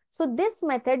 So this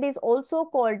method is also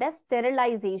called as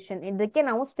sterilisation. ಇದಕ್ಕೆ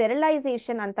ನಾವು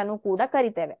sterilisation ಅಂತಾನೂ ಕೂಡ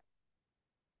ಕರಿತೇವೆ.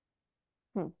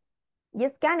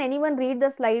 Yes, can anyone read the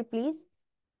slide, please?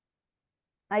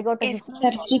 I got a Yes, hitch.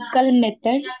 surgical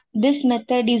method. This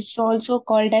method is also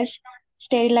called as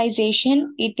sterilization.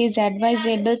 It is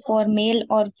advisable for male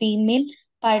or female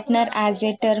partner as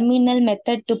a terminal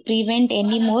method to prevent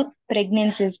any more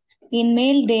pregnancies. In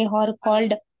male, they are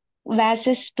called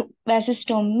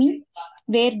vasectomy,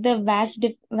 where the vas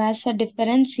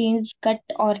difference is cut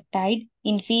or tied.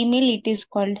 In female, it is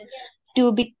called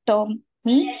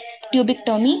tubectomy,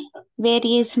 tubectomy, where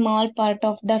a small part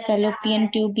of the fallopian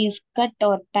tube is cut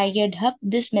or tied up.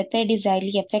 This method is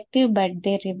highly effective, but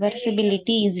their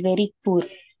reversibility is very poor.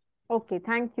 Okay,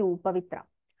 thank you, Pavitra.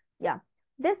 Yeah.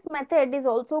 This method is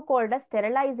also called as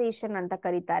sterilization anta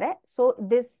karitare. So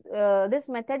this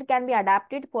method can be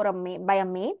adapted for by a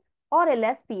male or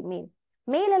else female.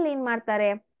 Male ಅಲ್ಲಿ ಏನ್ ಮಾಡ್ತಾರೆ?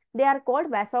 They are called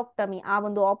ವ್ಯಾಸಾಕ್ಟಮಿ. ಆ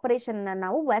ಒಂದು operation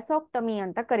ನಾವು ವ್ಯಾಸಾಕ್ಟಮಿ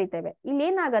ಅಂತ ಕರಿತೇವೆ. ಇಲ್ಲಿ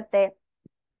ಏನಾಗತ್ತೆ?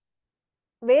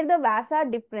 ವೇರ್ ದ ವ್ಯಾಸ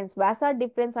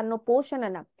ಡಿಫರೆನ್ಸ್ ಅನ್ನೋ ಪೋರ್ಷನ್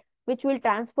ಅನ್ನ which will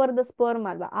transfer the sperm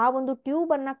ಅಲ್ವಾ, ಆ ಒಂದು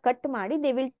ಟ್ಯೂಬ್ ಅನ್ನ ಕಟ್ ಮಾಡಿ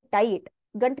ದೇ ವಿಲ್ ಟೈ ಇಟ್,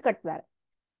 ಗಂಟು ಕಟ್ತಾರೆ.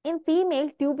 ಇನ್ ಫೀಮೇಲ್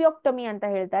ಟ್ಯೂಬಿಯಾಕ್ಟಮಿ ಅಂತ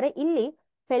ಹೇಳ್ತಾರೆ. ಇಲ್ಲಿ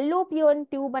ಫೆಲ್ಲೋಪಿಯನ್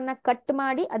ಟ್ಯೂಬ್ ಅನ್ನ ಕಟ್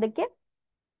ಮಾಡಿ ಅದಕ್ಕೆ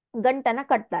ಗಂಟನ್ನ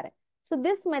ಕಟ್ತಾರೆ. So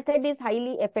this method is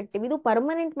highly effective. ಇದು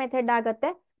ಪರ್ಮನೆಂಟ್ ಮೆಥಡ್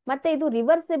ಆಗತ್ತೆ, ಮತ್ತೆ ಇದು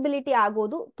ರಿವರ್ಸಿಬಿಲಿಟಿ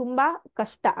ಆಗೋದು ತುಂಬಾ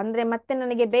ಕಷ್ಟ. ಅಂದ್ರೆ ಮತ್ತೆ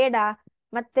ನನಗೆ ಬೇಡ,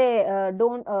 ಮತ್ತೆ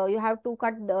don't you have to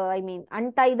cut, I mean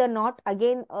ಅನ್ಟೈ the not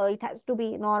again, it has to be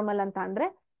normal ಅಂತ ಅಂದ್ರೆ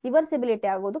ರಿವರ್ಸಿಬಿಲಿಟಿ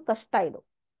ಆಗೋದು ಕಷ್ಟ ಇದು.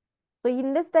 So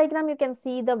in this diagram you can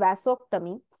see the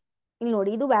ವ್ಯಾಸೋಕ್ಟಮಿ. ಇಲ್ಲಿ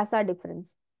ನೋಡಿ, ಇದು ವ್ಯಾಸ difference.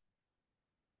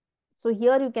 So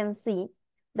here you can see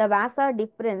the vasa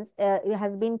difference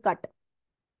has been cut.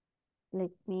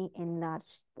 Let me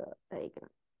enlarge the diagram.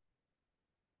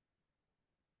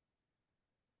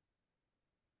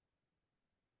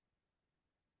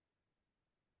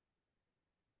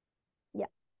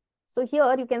 Yeah. So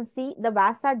here you can see the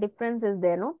vasa difference is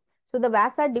there, no? So the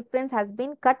vasa difference has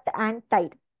been cut and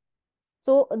tied.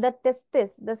 So the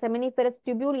testis, the seminiferous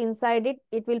tubule inside it,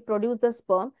 it will produce the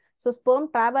sperm. So sperm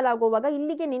travel ಆಗುವಾಗ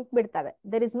ಇಲ್ಲಿಗೆ ನಿಂತು ಬಿಡ್ತವೆ.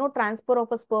 There is no transfer of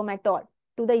a sperm at all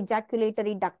to the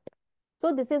ejaculatory duct. So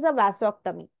this is a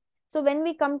vasectomy. So when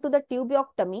we come to the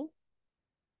tubeectomy,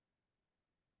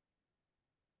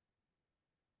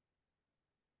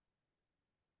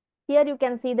 here you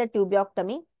can see the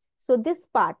tubeectomy. So this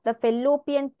part, the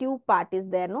fallopian tube part is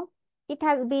there, no? It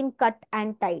has been cut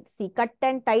and tied. See, cut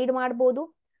and tied ಮಾಡಬಹುದು.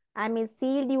 I mean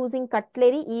sealed using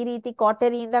cutlery. ಈ ರೀತಿ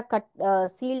ಕಾಟರಿಯಿಂದ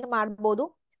sealed ಮಾಡಬಹುದು.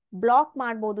 Block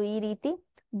ಮಾಡಬಹುದು ಈ ರೀತಿ.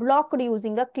 Blocked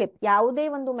using a clip. ಯಾವುದೇ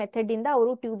ಒಂದು method ಇಂದ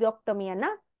ಅವರು ಟ್ಯೂಬಿಯಾಕ್ಟಮಿಯನ್ನ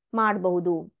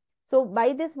ಮಾಡಬಹುದು. So by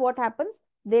this what happens?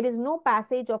 There is no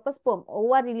passage of a sperm.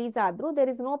 Over release ಆದ್ರೂ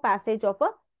there is no passage of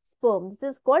a sperm.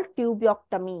 This is called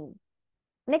ಟ್ಯೂಬಿಯಾಕ್ಟಮಿ.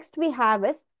 Next we have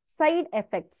S side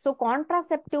effect. So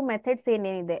contraceptive methods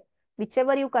ಏನೇನಿದೆ, which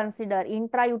ever you consider,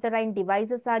 ಇಂಟ್ರಾಯುಟರೈನ್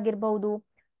devices ಆಗಿರಬಹುದು,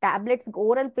 tablets,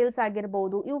 oral pills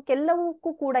ಆಗಿರಬಹುದು, ಇವಕ್ಕೆಲ್ಲವಕ್ಕೂ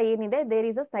ಕೂಡ ಏನಿದೆ, there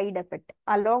is a side effect.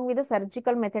 Along with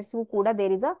surgical methods ಕೂಡ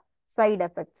there is a side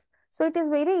effects. So it is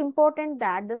very important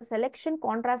that the selection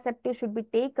contraceptive should be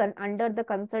taken under the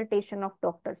consultation of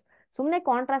doctors. ಸುಮ್ಮನೆ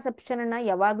contraception ಅನ್ನ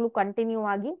ಯಾವಾಗ್ಲೂ continue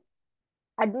ಆಗಿ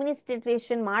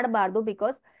administration ಮಾಡಬಾರ್ದು,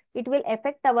 because it will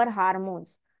effect hour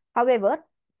hormones. However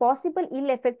possible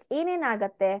ಇಲ್ effects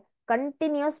ಏನೇನಾಗತ್ತೆ?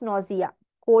 Continuous nausea,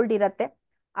 cold ಇರತ್ತೆ,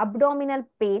 abdominal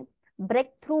pain,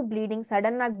 break through bleeding,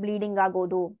 sudden ಆಗಿ bleeding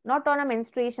ಆಗೋದು, not on a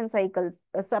menstruation cycles.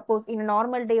 Suppose in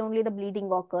normal day only the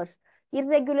bleeding occurs.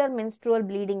 irregular menstrual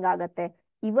bleeding ಆಗತ್ತೆ.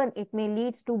 Even it may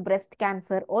leads to breast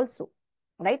cancer also,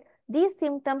 right? These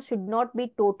symptoms should not be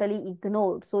totally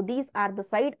ignored. So these are the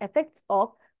side effects of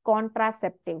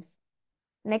contraceptives.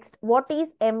 Next, what is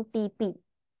MTP?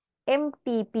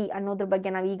 MTP ಅನ್ನೋದ್ರ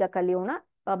ಬಗ್ಗೆ ನಾವೀಗ ಕಲಿಯೋಣ.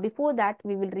 Before that,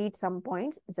 we will read some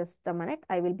points. Just a minute,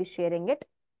 I will be sharing it.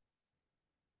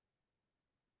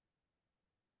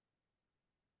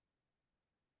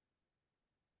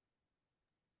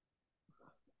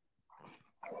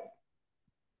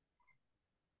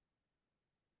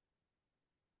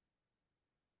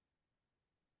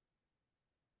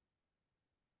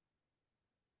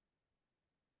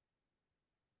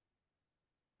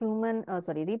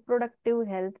 Reproductive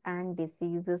health and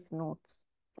diseases notes.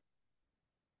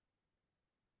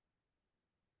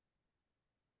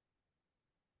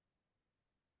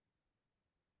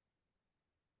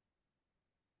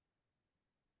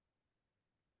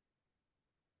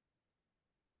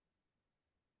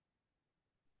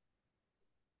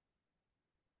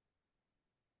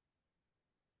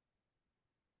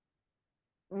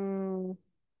 Mm,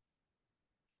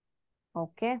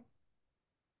 okay.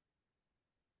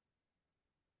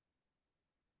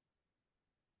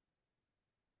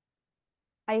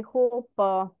 I hope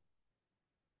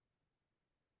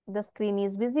the screen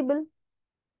is visible.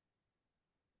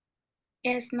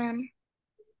 Yes, ma'am.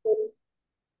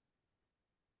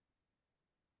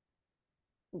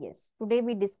 Yes. Today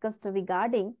we discussed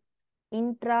regarding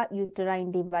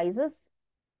intrauterine devices.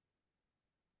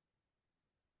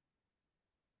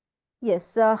 Yes.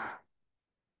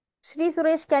 Shri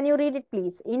Suresh, can you read it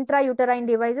please? Intrauterine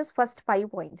devices, first 5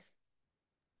 points.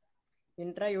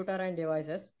 Intrauterine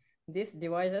devices. These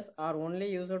devices are only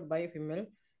used by female,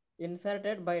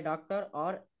 inserted by doctor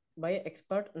or by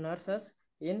expert nurses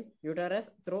in uterus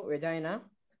through vagina.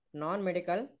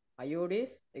 Non-medical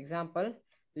IUDs, example,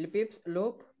 Lippips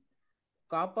loop,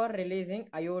 copper releasing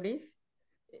IUDs,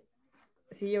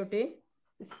 CUT,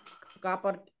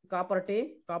 copper T,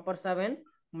 copper 7,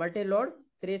 multi-load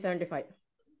 375.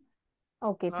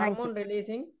 Okay, thank you. Hormone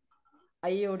releasing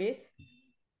IUDs,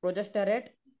 progesterone,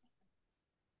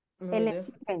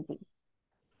 LNG20.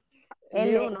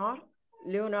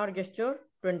 Leonard gesture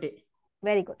 20.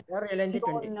 Very good. Or LNG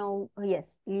 20. Yes,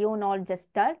 Leonard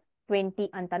gesture 20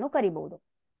 ಅಂತಾನು ಕರಿಬಹುದು.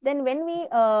 Then when we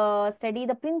study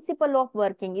the principle of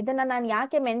working, ಇದನ್ನ ನಾನು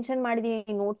ಯಾಕೆ mention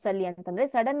ಮಾಡಿದೀನಿ notes ಅಲ್ಲಿ ಅಂತಂದ್ರೆ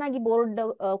sudden ಆಗಿ board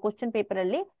question paper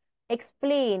ಅಲ್ಲಿ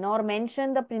explain R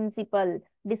mention the principal,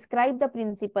 describe the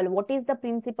principal, what is the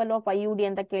principle of IUD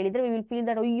ಅಂತ ಕೇಳಿದ್ರೆ ವಿ ವಿಲ್ ಫೀಲ್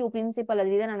ದಟ್ ಅಯ್ಯೋ ಪ್ರಿನ್ಸಿಪಲ್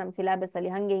ಅಲ್ಲಿ ಇದೆ ನಮ್ಮ ಸಿಲೆಬಸ್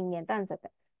ಅಲ್ಲಿ ಹಂಗೆ ಹಿಂಗೆ ಅಂತ ಅನ್ಸುತ್ತೆ.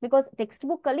 ಬಿಕಾಸ್ ಟೆಕ್ಸ್ಟ್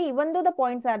ಬುಕ್ ಅಲ್ಲಿ even the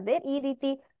points are there, ಈ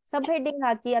ರೀತಿ ಸಬ್ ಹೆಡ್ಡಿಂಗ್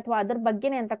ಹಾಕಿ ಅಥವಾ ಅದ್ರ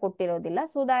ಬಗ್ಗೆನೆ ಅಂತ ಕೊಟ್ಟಿರೋದಿಲ್ಲ.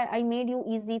 So that I made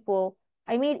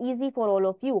easy for all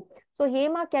of you. So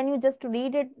Hema, can you just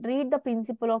read the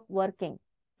principle of working?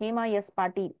 Hema, yes,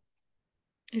 Patil.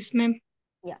 Yes, ma'am.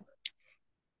 Yeah.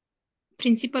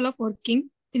 Principle of working: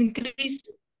 increase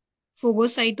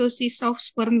phagocytosis of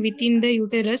sperm within the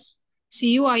uterus.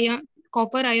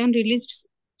 Copper ion released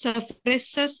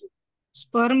suppresses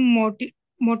sperm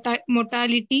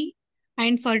motility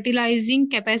and fertilizing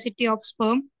capacity of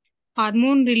sperm.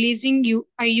 Hormone releasing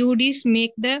IUDs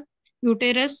make the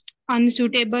uterus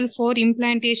unsuitable for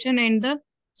implantation and the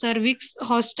cervix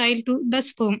hostile to the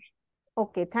sperm.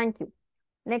 Okay, thank you.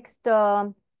 Next,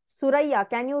 Suraya,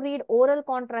 can you read oral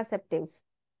contraceptives?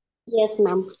 Yes,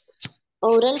 ma'am.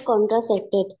 Oral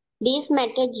contraceptive. These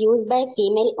methods used by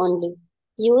female only.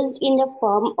 Used in the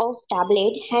form of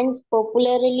tablet, hence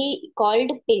popularly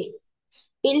called pills.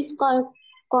 Pills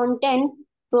contain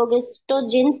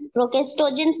progestogens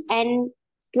and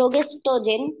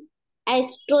progestogen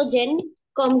estrogen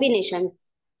combinations.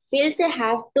 Pills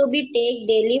have to be taken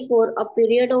daily for a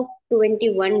period of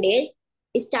 21 days,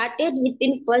 started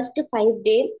within first 5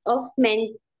 days of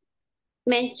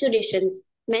menstruation.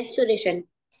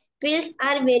 Pills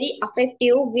are very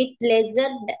effective with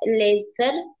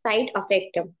lesser side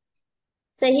effect.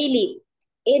 Sahili,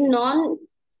 a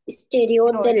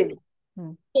non-steroidal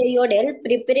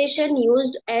preparation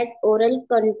used as oral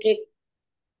contraceptive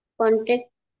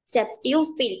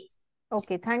pills.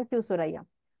 Okay, thank you, Suraya.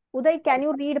 Uday, can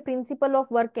you read principle of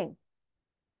working?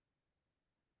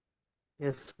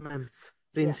 Yes, ma'am.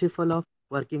 Principle of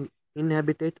working: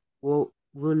 inhibited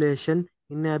ovulation,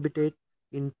 inhibited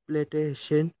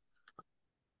implantation,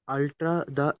 alter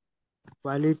the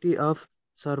quality of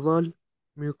cervical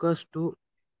mucus to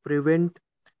prevent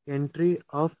entry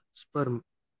of sperm.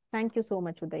 Thank you so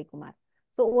much, Uday Kumar.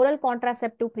 So oral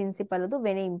contraceptive principle is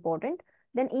very important.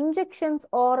 Then injections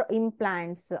or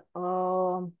implants.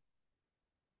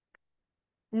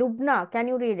 Lubna, can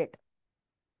you read it?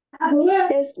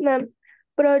 Yes, ma'am.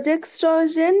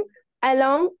 Progestogen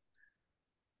along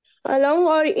along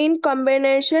or in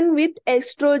combination with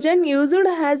estrogen used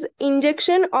as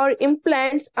injection or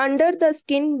implants under the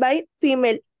skin by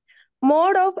female.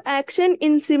 Mode of action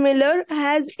in similar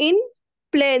as in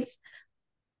plants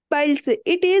piles.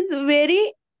 It is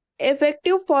very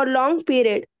effective for long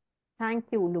period. Thank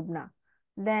you, Lubna.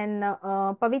 Then,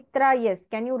 Pavitra, yes,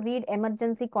 can you read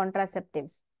emergency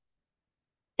contraceptives?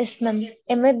 Yes, ma'am.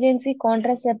 Emergency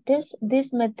contraceptives. These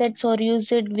methods are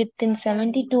used within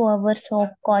 72 hours of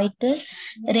coitus,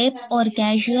 rape, or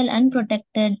casual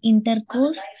unprotected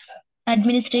intercourse.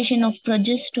 Administration of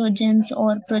progestogens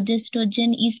or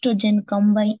progestogen-estrogen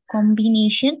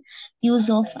combination. Use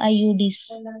of IUDs.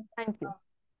 Thank you.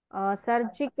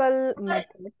 Surgical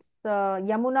methods.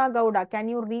 Yamuna Gowda, can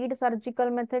you read surgical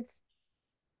methods?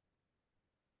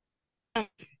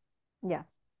 Yeah.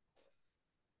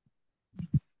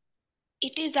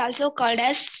 It is also called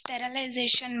as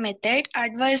sterilization method,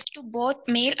 advised to both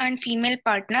male and female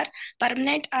partner,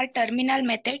 permanent or terminal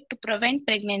method to prevent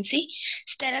pregnancy.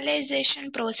 Sterilization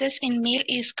process in male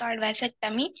is called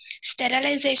vasectomy.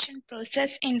 Sterilization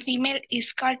process in female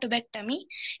is called tubectomy.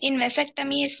 In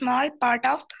vasectomy, a small part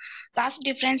of vas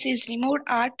deferens is removed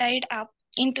or tied up.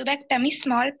 In tubectomy,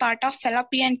 small part of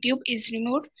fallopian tube is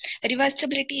removed.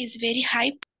 Reversibility is very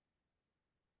high.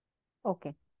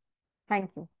 Okay.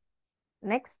 Thank you.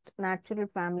 Next, natural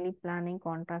family planning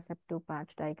contraceptive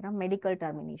patch diagram, medical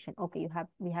termination. Okay,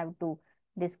 we have to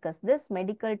discuss this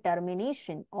medical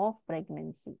termination of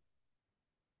pregnancy.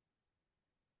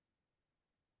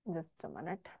 Just a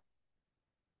minute.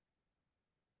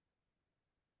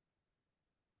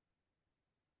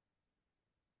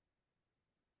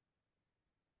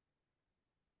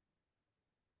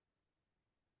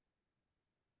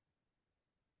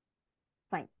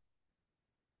 Fine.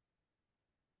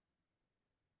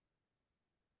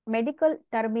 Medical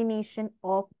termination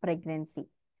of pregnancy.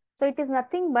 So it is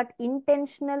nothing but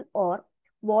intentional or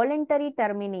voluntary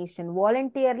termination.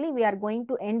 Voluntarily, we are going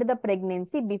to end the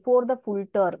pregnancy before the full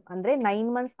term. Andre 9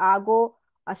 months ಆಗೋ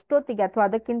ಅಷ್ಟೊತ್ತಿಗೆ ಅಥವಾ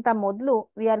ಅದಕ್ಕಿಂತ ಮೊದಲು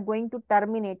we are going to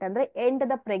terminate ಅಂದ್ರೆ end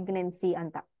the pregnancy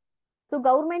ಅಂತ. So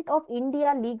Government of India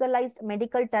legalized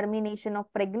medical termination of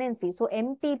pregnancy. So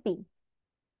MTP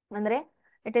ಅಂದ್ರೆ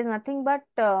it is nothing but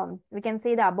we can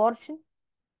say the abortion.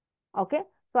 Okay.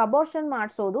 So abortion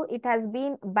ಮಾಡಿಸೋದು it has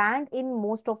been banned in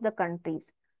most of the countries.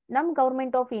 ನಮ್ಮ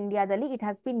government of ಇಂಡಿಯಾದಲ್ಲಿ it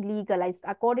has been legalized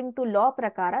according to law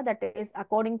ಪ್ರಕಾರ, that is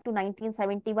according to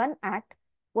 1971 act,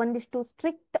 ಒಂದಿಷ್ಟು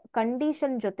strict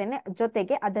condition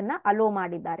ಜೊತೆಗೆ ಅದನ್ನ hello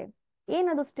ಮಾಡಿದ್ದಾರೆ.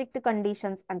 ಏನದು strict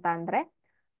conditions ಅಂತ ಅಂದ್ರೆ,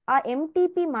 ಆ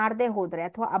MTP ಮಾಡದೆ ಹೋದ್ರೆ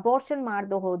ಅಥವಾ ಅಬೋರ್ಷನ್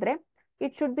ಮಾಡದೆ ಹೋದ್ರೆ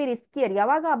ಇಟ್ ಶುಡ್ ಬಿ ರಿಸ್ಕಿಯರ್.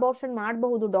 ಯಾವಾಗ ಅಬೋರ್ಷನ್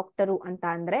ಮಾಡಬಹುದು ಡಾಕ್ಟರು ಅಂತ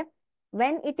ಅಂದ್ರೆ,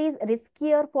 when it is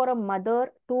riskier for a mother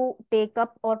to take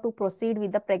up or to proceed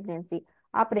with the pregnancy.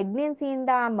 ಆ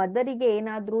ಪ್ರೆಗ್ನೆನ್ಸಿಯಿಂದ ಆ ಮದರಿಗೆ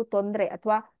ಏನಾದ್ರೂ ತೊಂದರೆ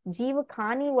ಅಥವಾ ಜೀವಕ್ಕೆ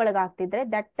ಹಾನಿ ಒಳಗಾಗ್ತಿದ್ರೆ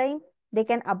that time they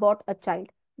can abort a child.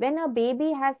 When a baby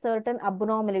has certain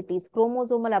abnormalities,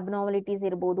 chromosomal abnormalities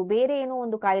ಇರ್ಬೋದು, ಬೇರೆ ಏನೋ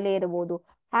ಒಂದು ಕಾಯಿಲೆ ಇರ್ಬೋದು,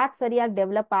 ಹಾರ್ಟ್ ಸರಿಯಾಗಿ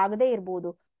ಡೆವಲಪ್ ಆಗದೆ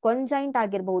ಇರ್ಬೋದು, ಕೊಂಜೈಂಟ್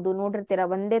ಆಗಿರ್ಬಹುದು, ನೋಡಿರ್ತೀರ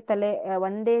ಒಂದೇ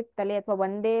ತಲೆ ಅಥವಾ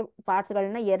ಒಂದೇ ಪಾರ್ಟ್ಸ್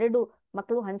ಗಳನ್ನ ಎರಡು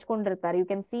ಮಕ್ಕಳು ಹಂಚ್ಕೊಂಡಿರ್ತಾರೆ. You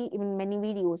can see in many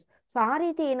videos. So ಆ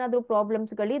ರೀತಿ ಏನಾದ್ರೂ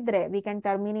problems ಗಳಿದ್ರೆ we can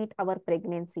terminate hour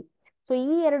pregnancy. So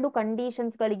ಈ ಎರಡು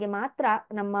ಕಂಡೀಷನ್ಸ್ ಗಳಿಗೆ ಮಾತ್ರ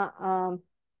ನಮ್ಮ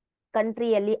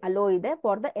ಕಂಟ್ರಿಯಲ್ಲಿ ಅಲೋ ಇದೆ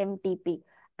for the MTP.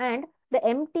 And the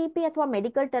MTP ಅಥವಾ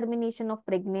medical termination of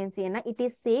ಪ್ರೆಗ್ನೆನ್ಸಿಯನ್ನ it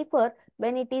is safer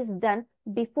when it is done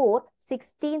before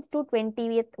 16th to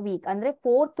 20th weak, ಅಂದ್ರೆ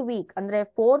 4th ವೀಕ್, ಅಂದ್ರೆ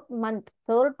 4th month,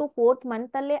 3rd to 4th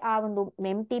month ಅಲ್ಲೇ ಆ ಒಂದು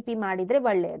MTP ಮಾಡಿದ್ರೆ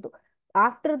ಒಳ್ಳೆಯದು.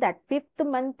 After that 5th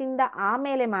month ಇಂದ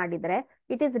ಆಮೇಲೆ ಮಾಡಿದ್ರೆ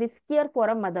it is riskier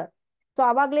for a mother. So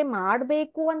ಅವಾಗ್ಲೇ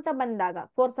ಮಾಡ್ಬೇಕು ಅಂತ ಬಂದಾಗ,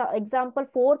 ಫಾರ್ ಎಕ್ಸಾಂಪಲ್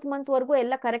 4th ಮಂತ್ ವರ್ಗೂ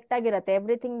ಎಲ್ಲ ಕರೆಕ್ಟ್ ಆಗಿರತ್ತೆ,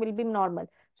 everything will be normal.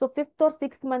 So 5th or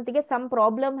 6th ಮಂತ್ಗೆ some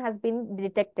problem has been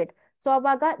detected. So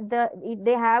ಅವಾಗ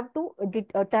they have to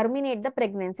terminate the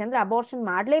pregnancy, ಅಂದ್ರೆ abortion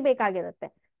ಮಾಡ್ಲೇಬೇಕಾಗಿರುತ್ತೆ.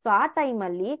 So ಆ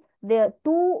ಟೈಮಲ್ಲಿ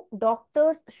two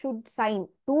doctors should sign,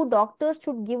 two doctors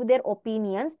should give their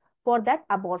opinions for that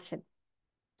abortion.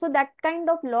 So that kind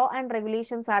of law and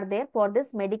regulations are there for this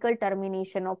medical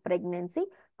termination of pregnancy,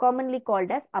 commonly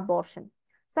called as abortion.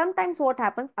 Sometimes what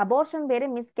happens, abortion ಬೇರೆ,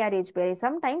 miscarriage ಬೇರೆ.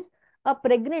 Sometimes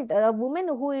a woman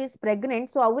who is pregnant,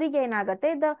 so ಅವರಿಗೆ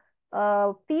ಏನಾಗುತ್ತೆ, the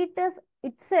fetus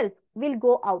itself will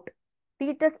go out,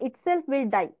 fetus itself will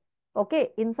die. Okay,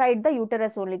 inside the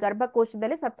uterus only,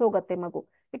 ಗರ್ಭಕೋಶದಲ್ಲಿ ಸತ್ತು ಹೋಗುತ್ತೆ ಮಗು.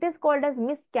 It is called as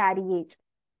miscarriage.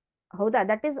 ಹೌದಾ?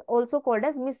 That is also called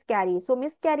as miscarriage. So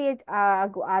miscarriage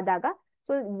ಆದಾಗ,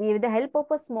 so with the help of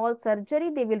a small surgery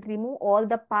they will remove all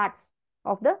the parts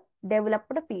of the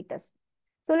developed fetus.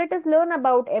 So let us learn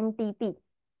about MTP.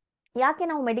 ಯಾಕೆ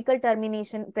ನಾವು medical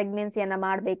termination ಪ್ರೆಗ್ನೆನ್ಸಿಯನ್ನ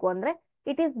ಮಾಡಬೇಕು ಅಂದ್ರೆ,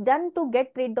 It is done to get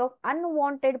rid of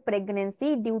unwanted pregnancy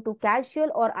due to casual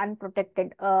or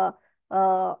unprotected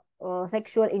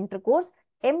sexual intercourse.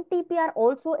 MTP are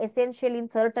also essential in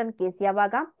certain cases.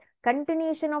 Yavaga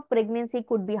continuation of pregnancy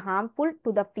could be harmful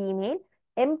to the female.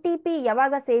 MTP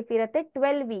yavaga safe irate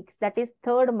 12 weeks, that is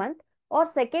third month, or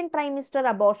second trimester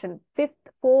abortion, fifth,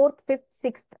 fourth, fifth,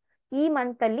 sixth. ಈ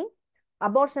month ಅಲ್ಲಿ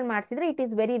abortion ಮಾಡಿಸಿದ್ರೆ it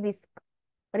is very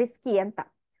risky ಅಂತ.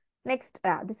 Next,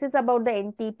 this is about the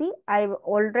NTP. I've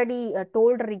already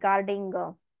told regarding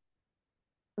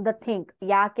the thing,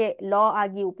 ಯಾಕೆ law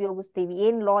ಆಗಿ ಉಪಯೋಗಿಸ್ತೀವಿ,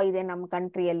 ಏನ್ law ಇದೆ ನಮ್ಮ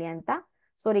ಕಂಟ್ರಿಯಲ್ಲಿ ಅಂತ.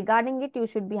 So regarding it, you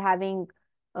should be having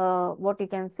what you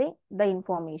can say, the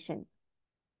information.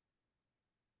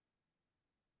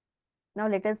 Now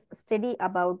let us study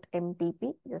about MTP.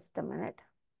 Just a minute.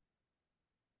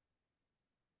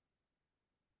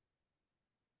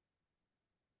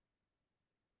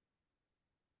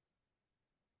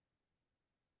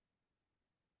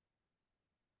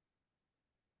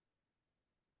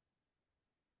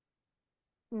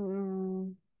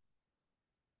 Hmm.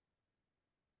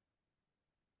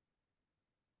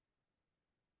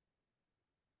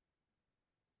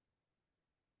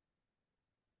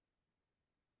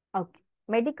 Okay.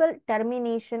 Medical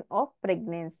termination of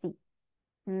pregnancy.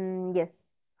 Yes.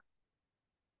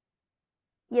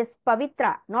 Yes,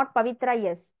 Pavitra, not Pavitra,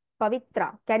 yes. Pavitra,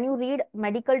 can you read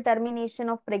medical termination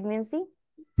of pregnancy?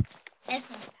 Yes,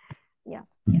 ma'am. Yeah.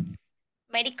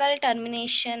 Medical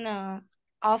termination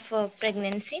of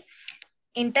pregnancy.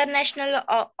 International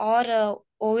or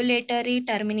ovulatory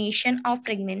termination of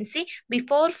pregnancy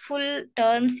before full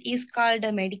terms is called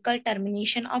a medical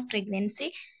termination of pregnancy,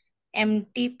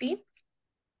 MTP,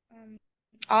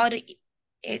 or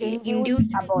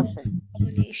induced abortion.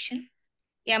 ovulation.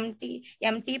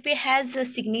 MTP has a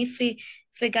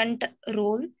significant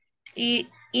role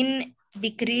in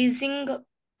decreasing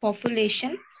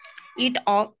population. It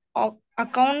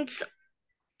accounts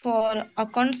for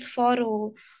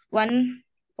one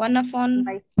upon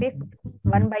by fifth,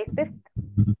 1/5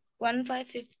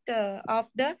 1/5 of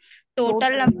the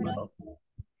total number of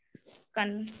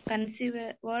conceived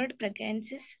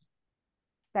pregnancies.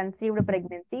 Conceived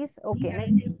pregnancies. Okay,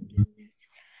 next.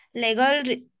 Legal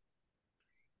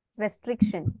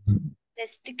restriction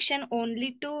only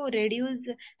to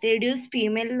reduce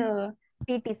female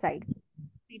feticide.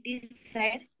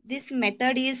 This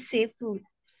method is safe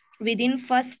within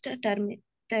first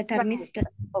trimester.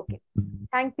 Okay,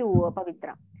 thank you,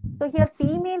 Pavitra. So here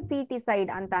female feticide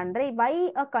anta andre why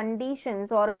a conditions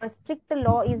or a strict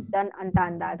law is done anta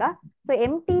andaga, so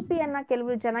MTP anna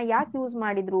ಕೆಲವರು ಜನ ಯಾಕೆ use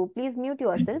ಮಾಡಿದ್ರು, please mute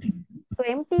your self. So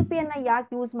MTP ಅನ್ನ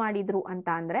ಯಾಕೆ use ಮಾಡಿದ್ರು ಅಂತ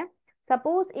ಅಂದ್ರೆ,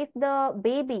 suppose if the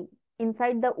baby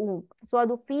inside the womb, so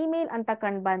ಅದು ಫೀಮೇಲ್ ಅಂತ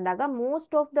ಕಂಡು ಬಂದಾಗ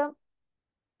most of the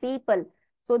people,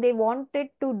 so they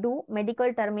wanted to do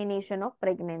medical termination of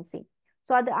pregnancy.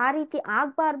 So ಅದು ಆ ರೀತಿ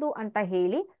ಆಗ್ಬಾರ್ದು ಅಂತ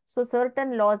ಹೇಳಿ, so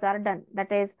certain loss are done,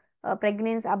 that is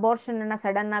pregnancy abortion ಅನ್ನ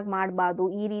ಸಡನ್ ಆಗಿ ಮಾಡಬಾರ್ದು.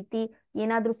 ಈ ರೀತಿ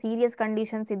ಏನಾದ್ರೂ ಸೀರಿಯಸ್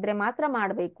ಕಂಡೀಷನ್ಸ್ ಇದ್ರೆ ಮಾತ್ರ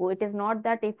ಮಾಡಬೇಕು. It is not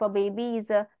that if a baby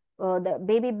is the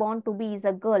baby born to be is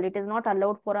a girl, it is not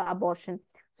allowed for abortion.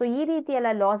 So ಈ ರೀತಿ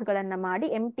ಎಲ್ಲ ಲಾಸ್ ಗಳನ್ನ ಮಾಡಿ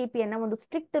MTP ಅನ್ನ ಒಂದು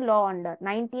ಸ್ಟ್ರಿಕ್ಟ್ ಲಾ ಅಂಡರ್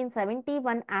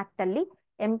 1971 ಆಕ್ಟ್ ಅಲ್ಲಿ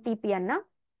MTP ಅನ್ನ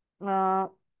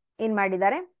ಏನ್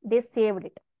ಮಾಡಿದ್ದಾರೆ, they saved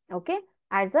it, okay,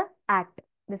 as a act.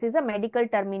 This is a medical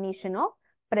termination of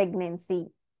pregnancy.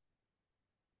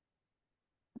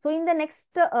 So in the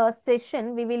next session,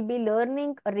 we will be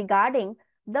learning regarding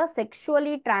the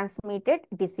sexually transmitted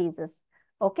diseases.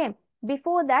 Okay.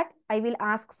 Before that, I will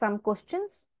ask some questions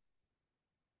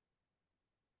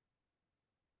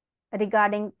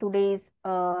regarding today's,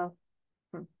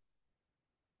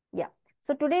 yeah.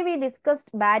 So today we discussed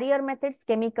barrier methods,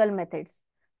 chemical methods.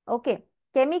 Okay.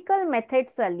 Chemical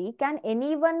methods ali, can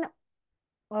anyone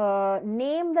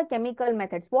name the chemical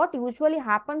methods? What usually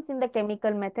happens in the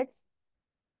chemical methods?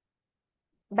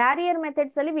 Barrier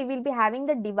methods ಅಲ್ಲಿ we will be having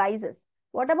the devices.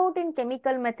 What about in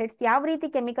chemical methods? ಯಾವ ರೀತಿ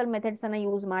chemical methods ಅನ್ನ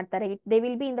use ಮಾಡ್ತಾರೆ? They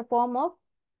will be in the form of,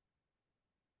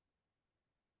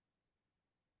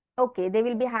 okay, they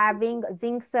will be having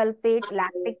zinc sulfate,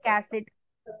 lactic acid,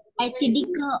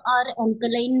 acidic or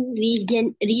alkaline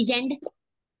reagent.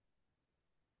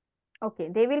 Okay,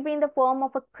 they will be in the form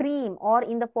of a cream or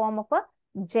in the form of a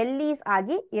jellies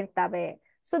ಆಗಿ ಇರ್ತವೆ.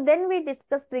 So then we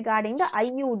discussed regarding the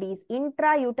IUDs,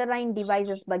 intrauterine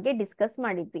devices ಬಗ್ಗೆ discuss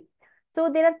ಮಾಡಿದ್ವಿ. So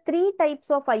there are 3 types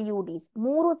of IUDs.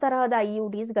 3 ತರಹದ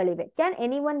IUDs ಗಳಿವೆ. Can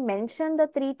anyone mention the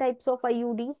 3 types of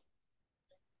IUDs?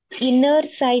 Inner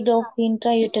side of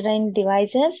intrauterine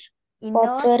devices,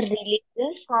 copper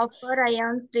releases, Copper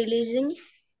ions releasing,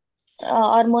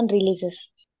 hormone releases.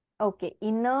 Okay,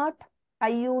 inert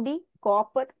IUD,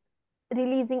 copper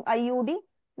releasing IUD,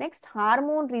 Next,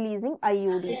 hormone releasing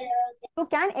IUD. So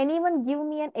can anyone give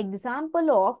me an example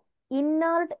of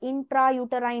inert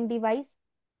intrauterine device?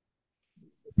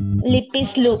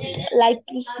 Lipis loop.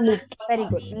 Lipis loop. Very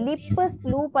good. Lipus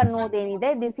loop ಅನ್ನೋದೇನಿದೆ,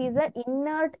 this is a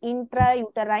inert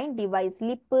intrauterine device,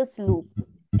 lipus loop.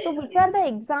 So which are the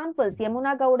examples?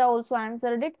 Yamuna Gowda also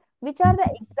answered it. Which are the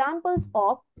examples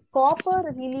of copper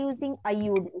releasing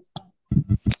IUDs?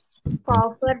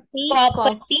 Copper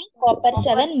T, Copper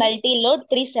 7, multi-load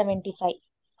 375.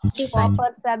 Copper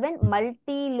 7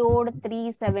 multi-load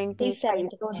 375.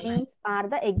 So 375. these are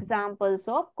the examples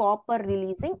of copper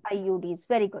releasing IUDs.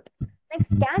 Very good.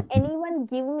 Next, can anyone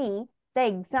give me the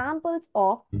examples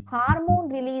of hormone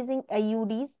releasing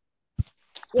IUDs?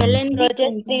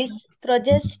 LNG,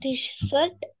 Progestisol,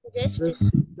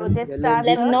 Progestasol,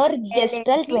 Levnor,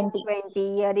 Gestal LNG 20.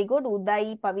 20. Very good. Uday,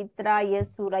 Pavitra, yes,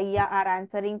 Suraya are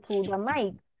answering through the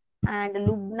mic. And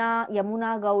Lubna,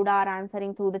 Yamuna Gowda are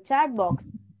answering through the chat box.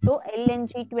 So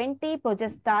LNG 20,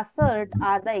 Progestasol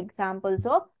are the examples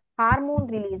of hormone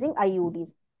releasing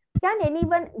IUDs. Can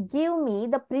anyone give me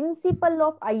the principle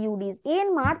of IUDs? ಏನ್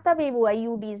ಮಾಡ್ತವೆ ಇವು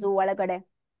IUDs ಒಳಗಡೆ?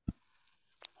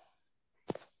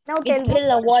 Now tell It me.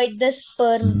 will avoid the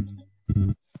sperm.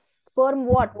 Sperm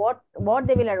what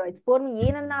they will avoid? Sperm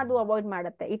ಏನನ್ನ ಅದು avoid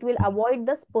ಮಾಡುತ್ತೆ? It will avoid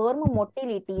the sperm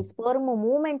motility, sperm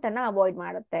movement ಅನ್ನ avoid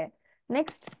ಮಾಡುತ್ತೆ.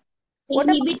 Next, what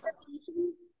about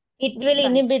It will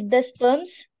inhibit the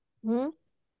sperms.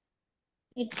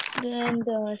 It And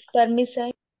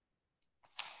spermicide.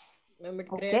 Ma'am, it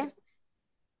Okay. creates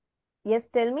Yes,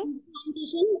 tell me.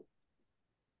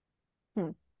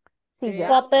 See here.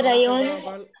 Copper ion.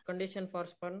 unfavorable condition for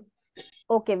sperm.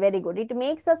 Okay, very good. It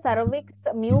makes a cervix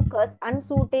mucus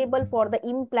unsuitable for the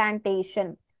implantation.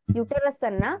 Uterus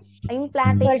ಅನ್ನ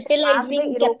implantation Fertilizing ಆಗದೆ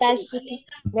ಇರೋ capacity.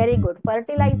 Very good.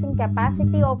 Fertilizing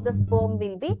capacity of the sperm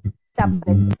will be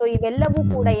suppressed. So ಇವೆಲ್ಲವೂ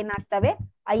ಕೂಡ ಏನಾಗ್ತವೆ?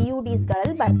 IUDs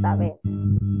ಗಳಲ್ಲಿ ಬರ್ತವೆ.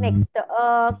 Next,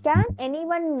 can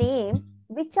anyone name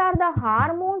which are the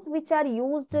hormones which are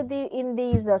used in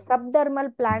these subdermal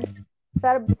plants?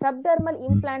 Subdermal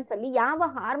implants ಅಲ್ಲಿ ಯಾವ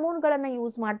ಹಾರ್ಮೋನ್ಗಳನ್ನ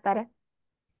use ಮಾಡ್ತಾರೆ?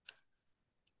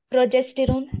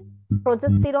 Progesterone.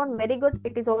 Progesterone, very good.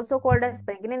 It is also called as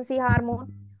pregnancy hormone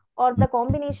or the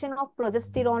combination of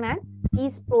progesterone and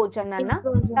estrogen ಅನ್ನ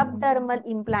subdermal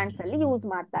implants ಅಲ್ಲಿ use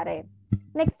ಮಾಡ್ತಾರೆ.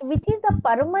 Next, which is the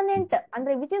permanent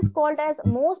ಅಂದ್ರೆ which is called as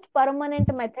most permanent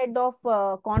method of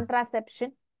contraception?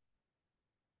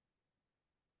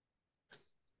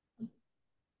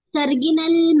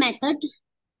 Surgical method.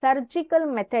 Surgical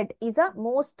method is a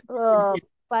most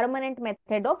permanent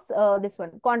method of this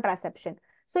one, contraception.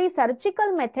 So ಈ surgical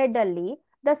method ಅಲ್ಲಿ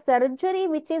the surgery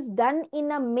which is done in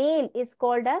a male is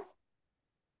called as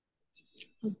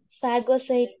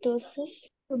Phagocytosis.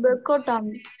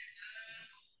 tuberculosis.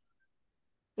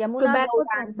 Yamuna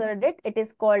Gowda answered it. It is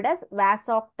called as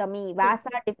vasectomy.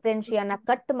 Vasa differentiana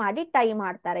cut ಮಾಡಿ tie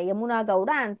ಮಾಡ್ತಾರೆ. Yamuna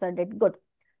Gowda answered it. Good.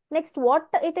 Next, what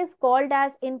it is called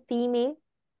as in female?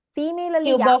 Female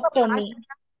ಅಲ್ಲಿ ಯಾವ Tubectomy.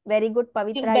 Very good,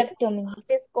 Pavitra. Tubectomy. It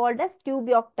is called as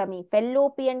tubeectomy.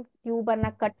 Fallopian tube ಅನ್ನ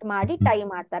cut ಮಾಡಿ tie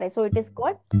ಮಾಡ್ತಾರೆ. So it is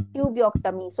called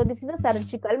tubeectomy. So this is a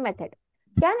surgical method.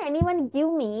 Can anyone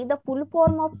give me the full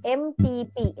form of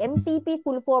MTP? MTP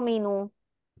full form ಏನು?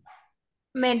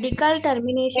 Medical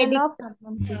termination of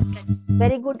pregnancy.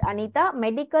 Very good, Anita.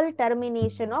 Medical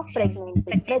termination of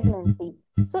pregnancy.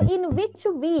 So in which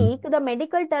week the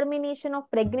medical termination of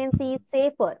pregnancy is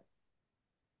safer?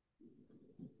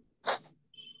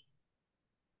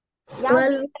 ಯಾವ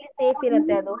safe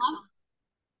ಇರುತ್ತೆ ಅದು?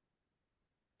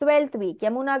 12th week.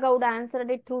 Yamuna Gowda answered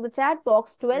it through the chat box.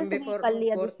 12th week ಅಲ್ಲಿ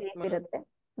ಅದು safe ಇರುತ್ತೆ.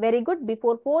 Very good.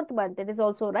 Before 4th month, it is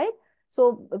also right. So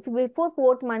before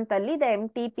 4th month ಅಲ್ಲಿ the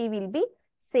MTP will be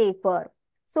safer.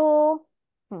 So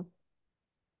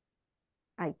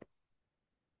ಆಯ್ತು.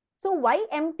 So why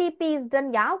MTP is done?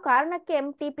 ಯಾವ ಕಾರಣಕ್ಕೆ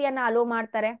MTP ಅನ್ನ hello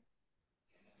ಮಾಡ್ತಾರೆ?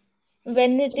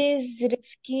 When it is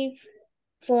risky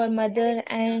for mother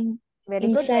and Very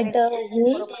inside good. the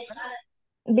womb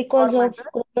because of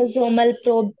chromosomal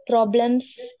problems.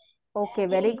 Okay,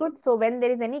 very good. So when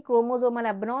there is any chromosomal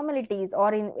abnormalities or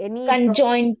in any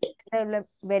conjoint,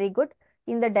 very good.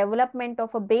 In the development of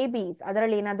a babies,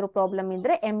 ಅದರಲ್ಲಿ ಏನಾದ್ರೂ problem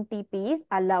ಇದ್ರೆ MTP is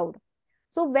allowed.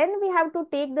 So when we have to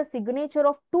take the signature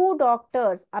of 2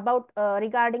 doctors about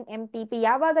regarding MTP,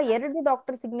 ಯಾವಾಗ 2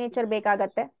 doctor signature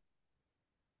ಬೇಕಾಗತ್ತೆ?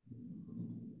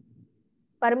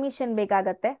 Permission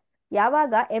ಬೇಕಾಗತ್ತೆ.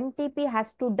 ಯಾವಾಗ MTP has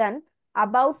to done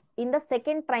about in the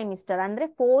second trimester ಅಂದ್ರೆ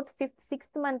 4th, 5th,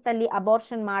 6th month ಅಲ್ಲಿ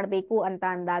abortion ಮಾಡಬೇಕು ಅಂತ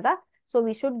ಅಂದಾಗ, so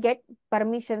we should get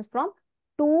permissions from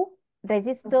 2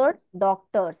 registered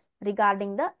doctors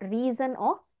regarding the reason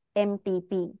of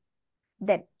MTP.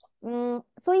 Then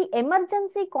so ಈ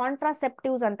emergency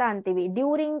contraceptives ಅಂತ ಅಂತೀವಿ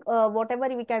during what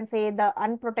ever we can say the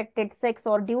unprotected sex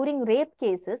R during rape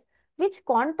cases which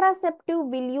contraceptive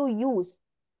will you use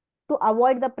to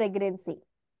avoid the pregnancy?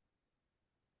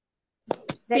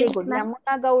 Very Pills, good. ma'am.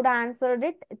 Yamuna Gowda answered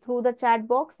it through the chat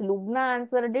box. Lubna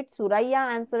answered it. Suraya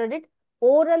answered it.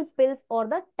 Oral pills or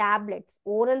the tablets.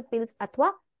 Oral pills ಅಥವಾ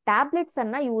tablets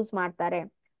ಅನ್ನ use ಮಾಡ್ತಾರೆ.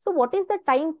 So what is the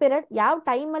time period? ಯಾವ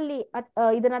time ಅಲ್ಲಿ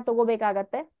ಇದನ್ನ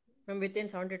ತಗೋಬೇಕಾಗತ್ತೆ? Within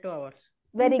 72 hours.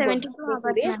 Very good. 72 hours,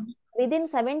 Suresh. ma'am. Within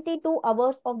 72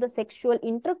 hours of the sexual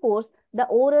intercourse, the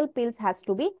oral pills has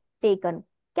to be taken.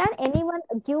 Can anyone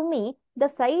give me the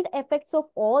side effects of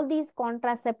all these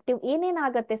contraceptive?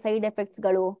 ಏನೇನಾಗತ್ತೆ side effects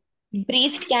ಗಳು?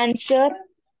 Breast cancer,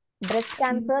 Breast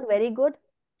cancer, very good.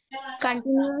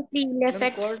 Continuously ill Ma'am,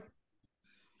 effects. cold.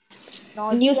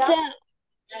 Nausea,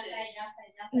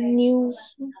 news,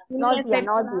 Ill effects,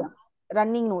 nausea, ma'am.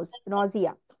 running nose,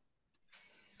 nausea.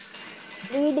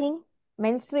 Bleeding,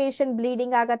 menstruation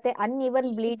bleeding ಆಗತ್ತೆ, uneven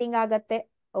bleeding ಆಗತ್ತೆ.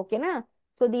 ಓಕೆನಾ?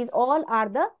 So these all are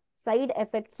the side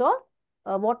effects of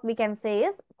what we can say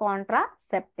is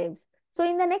contraceptives. So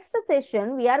in the next session,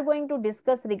 we are going to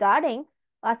discuss regarding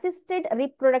assisted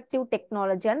reproductive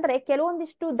technology. ಅಂದ್ರೆ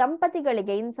ಕೆಲವೊಂದಿಷ್ಟು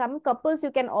ದಂಪತಿಗಳಿಗೆ in some couples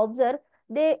you can observe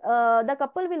the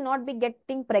couple will not be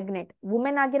getting pregnant.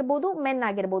 Women ಆಗಿರ್ಬೋದು, men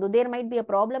ಆಗಿರ್ಬೋದು. There might be a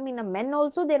problem in the men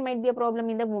also, there might be a problem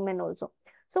in the women also.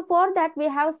 So for that we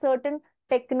have certain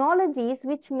technologies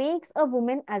which makes a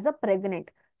woman as a pregnant.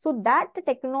 So that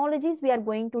technologies we are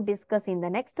going to discuss in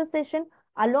the next session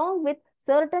along with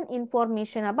certain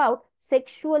information about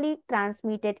sexually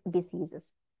transmitted diseases.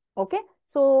 Okay.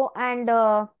 So and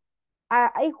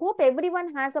I hope everyone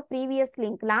has a previous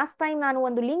link. Last time ನಾನು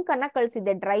ಒಂದು link ಅನ್ನ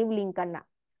ಕಳಿಸಿದ್ದೆ, drive link ಅನ್ನ.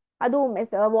 ಅದು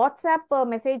WhatsApp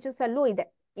messages ಅಲ್ಲೂ ಇದೆ.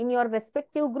 In your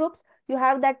respective groups you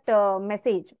have that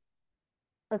message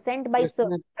sent by Yes, sir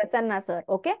ma'am. Prasanna sir.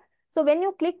 Okay. So when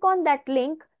you click on that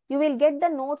link you will get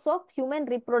the notes of human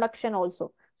reproduction also.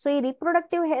 So ಈ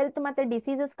reproductive health ಮತ್ತೆ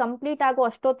diseases complete ಆಗೋ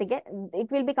ಅಷ್ಟೊತ್ತಿಗೆ it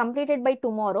will be completed by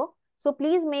tomorrow. So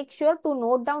please make sure to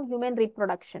note down human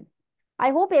reproduction. I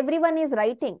hope everyone is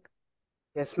writing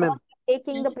Yes, or ma'am.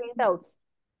 taking the printouts.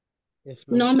 Yes,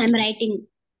 ma'am. No, ma'am, writing.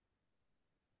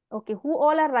 Okay, who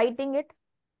all are writing it?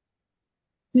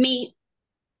 Me.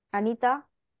 Anita,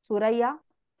 Suraya,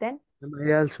 then Ma'am,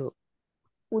 I also.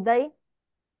 Uday.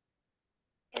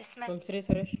 Yes, ma'am. Ma'am, Sri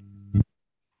Suresh.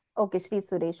 Okay Shri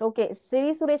Suresh. Okay Shri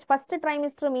Suresh, first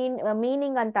trimester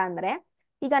meaning ಅಂತ ಅಂದ್ರೆ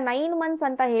ಈಗ 9 months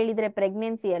ಅಂತ ಹೇಳಿದ್ರೆ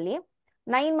ಪ್ರೆಗ್ನೆನ್ಸಿಯಲ್ಲಿ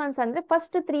 9 months ಅಂದ್ರೆ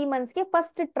first 3 ಮಂತ್ಸ್ಗೆ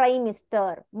first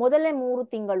trimester, ಮೊದಲನೇ 3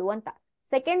 ತಿಂಗಳು ಅಂತ.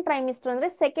 Second trimester ಅಂದ್ರೆ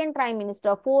ಸೆಕೆಂಡ್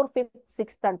ಟ್ರೈಮಿಸ್ಟರ್ 4, 5,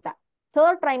 6 ಅಂತ.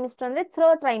 ಥರ್ಡ್ ಟ್ರೈಮಿಸ್ಟರ್ ಅಂದ್ರೆ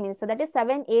ಥರ್ಡ್ ಟ್ರೈಮಿಸ್ಟರ್, ದಟ್ ಇಸ್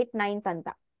 7, 8, 9 ಅಂತ.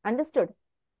 Understood?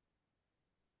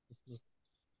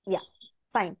 Yeah,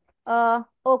 fine.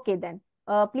 Okay then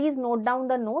please note down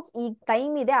the notes. ಈಗ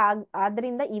ಟೈಮ್ ಇದೆ,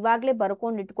 ಆದ್ರಿಂದ ಇವಾಗಲೇ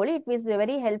ಬರ್ಕೊಂಡು ಇಟ್ಕೊಳ್ಳಿ. It is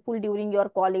very helpful during your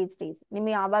college days.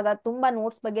 ನಿಮಗೆ ಆವಾಗ ತುಂಬಾ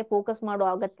ನೋಟ್ಸ್ ಬಗ್ಗೆ ಫೋಕಸ್ ಮಾಡೋ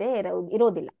ಅಗತ್ಯ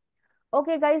ಇರೋದಿಲ್ಲ.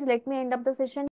 Okay guys, let me end up the session.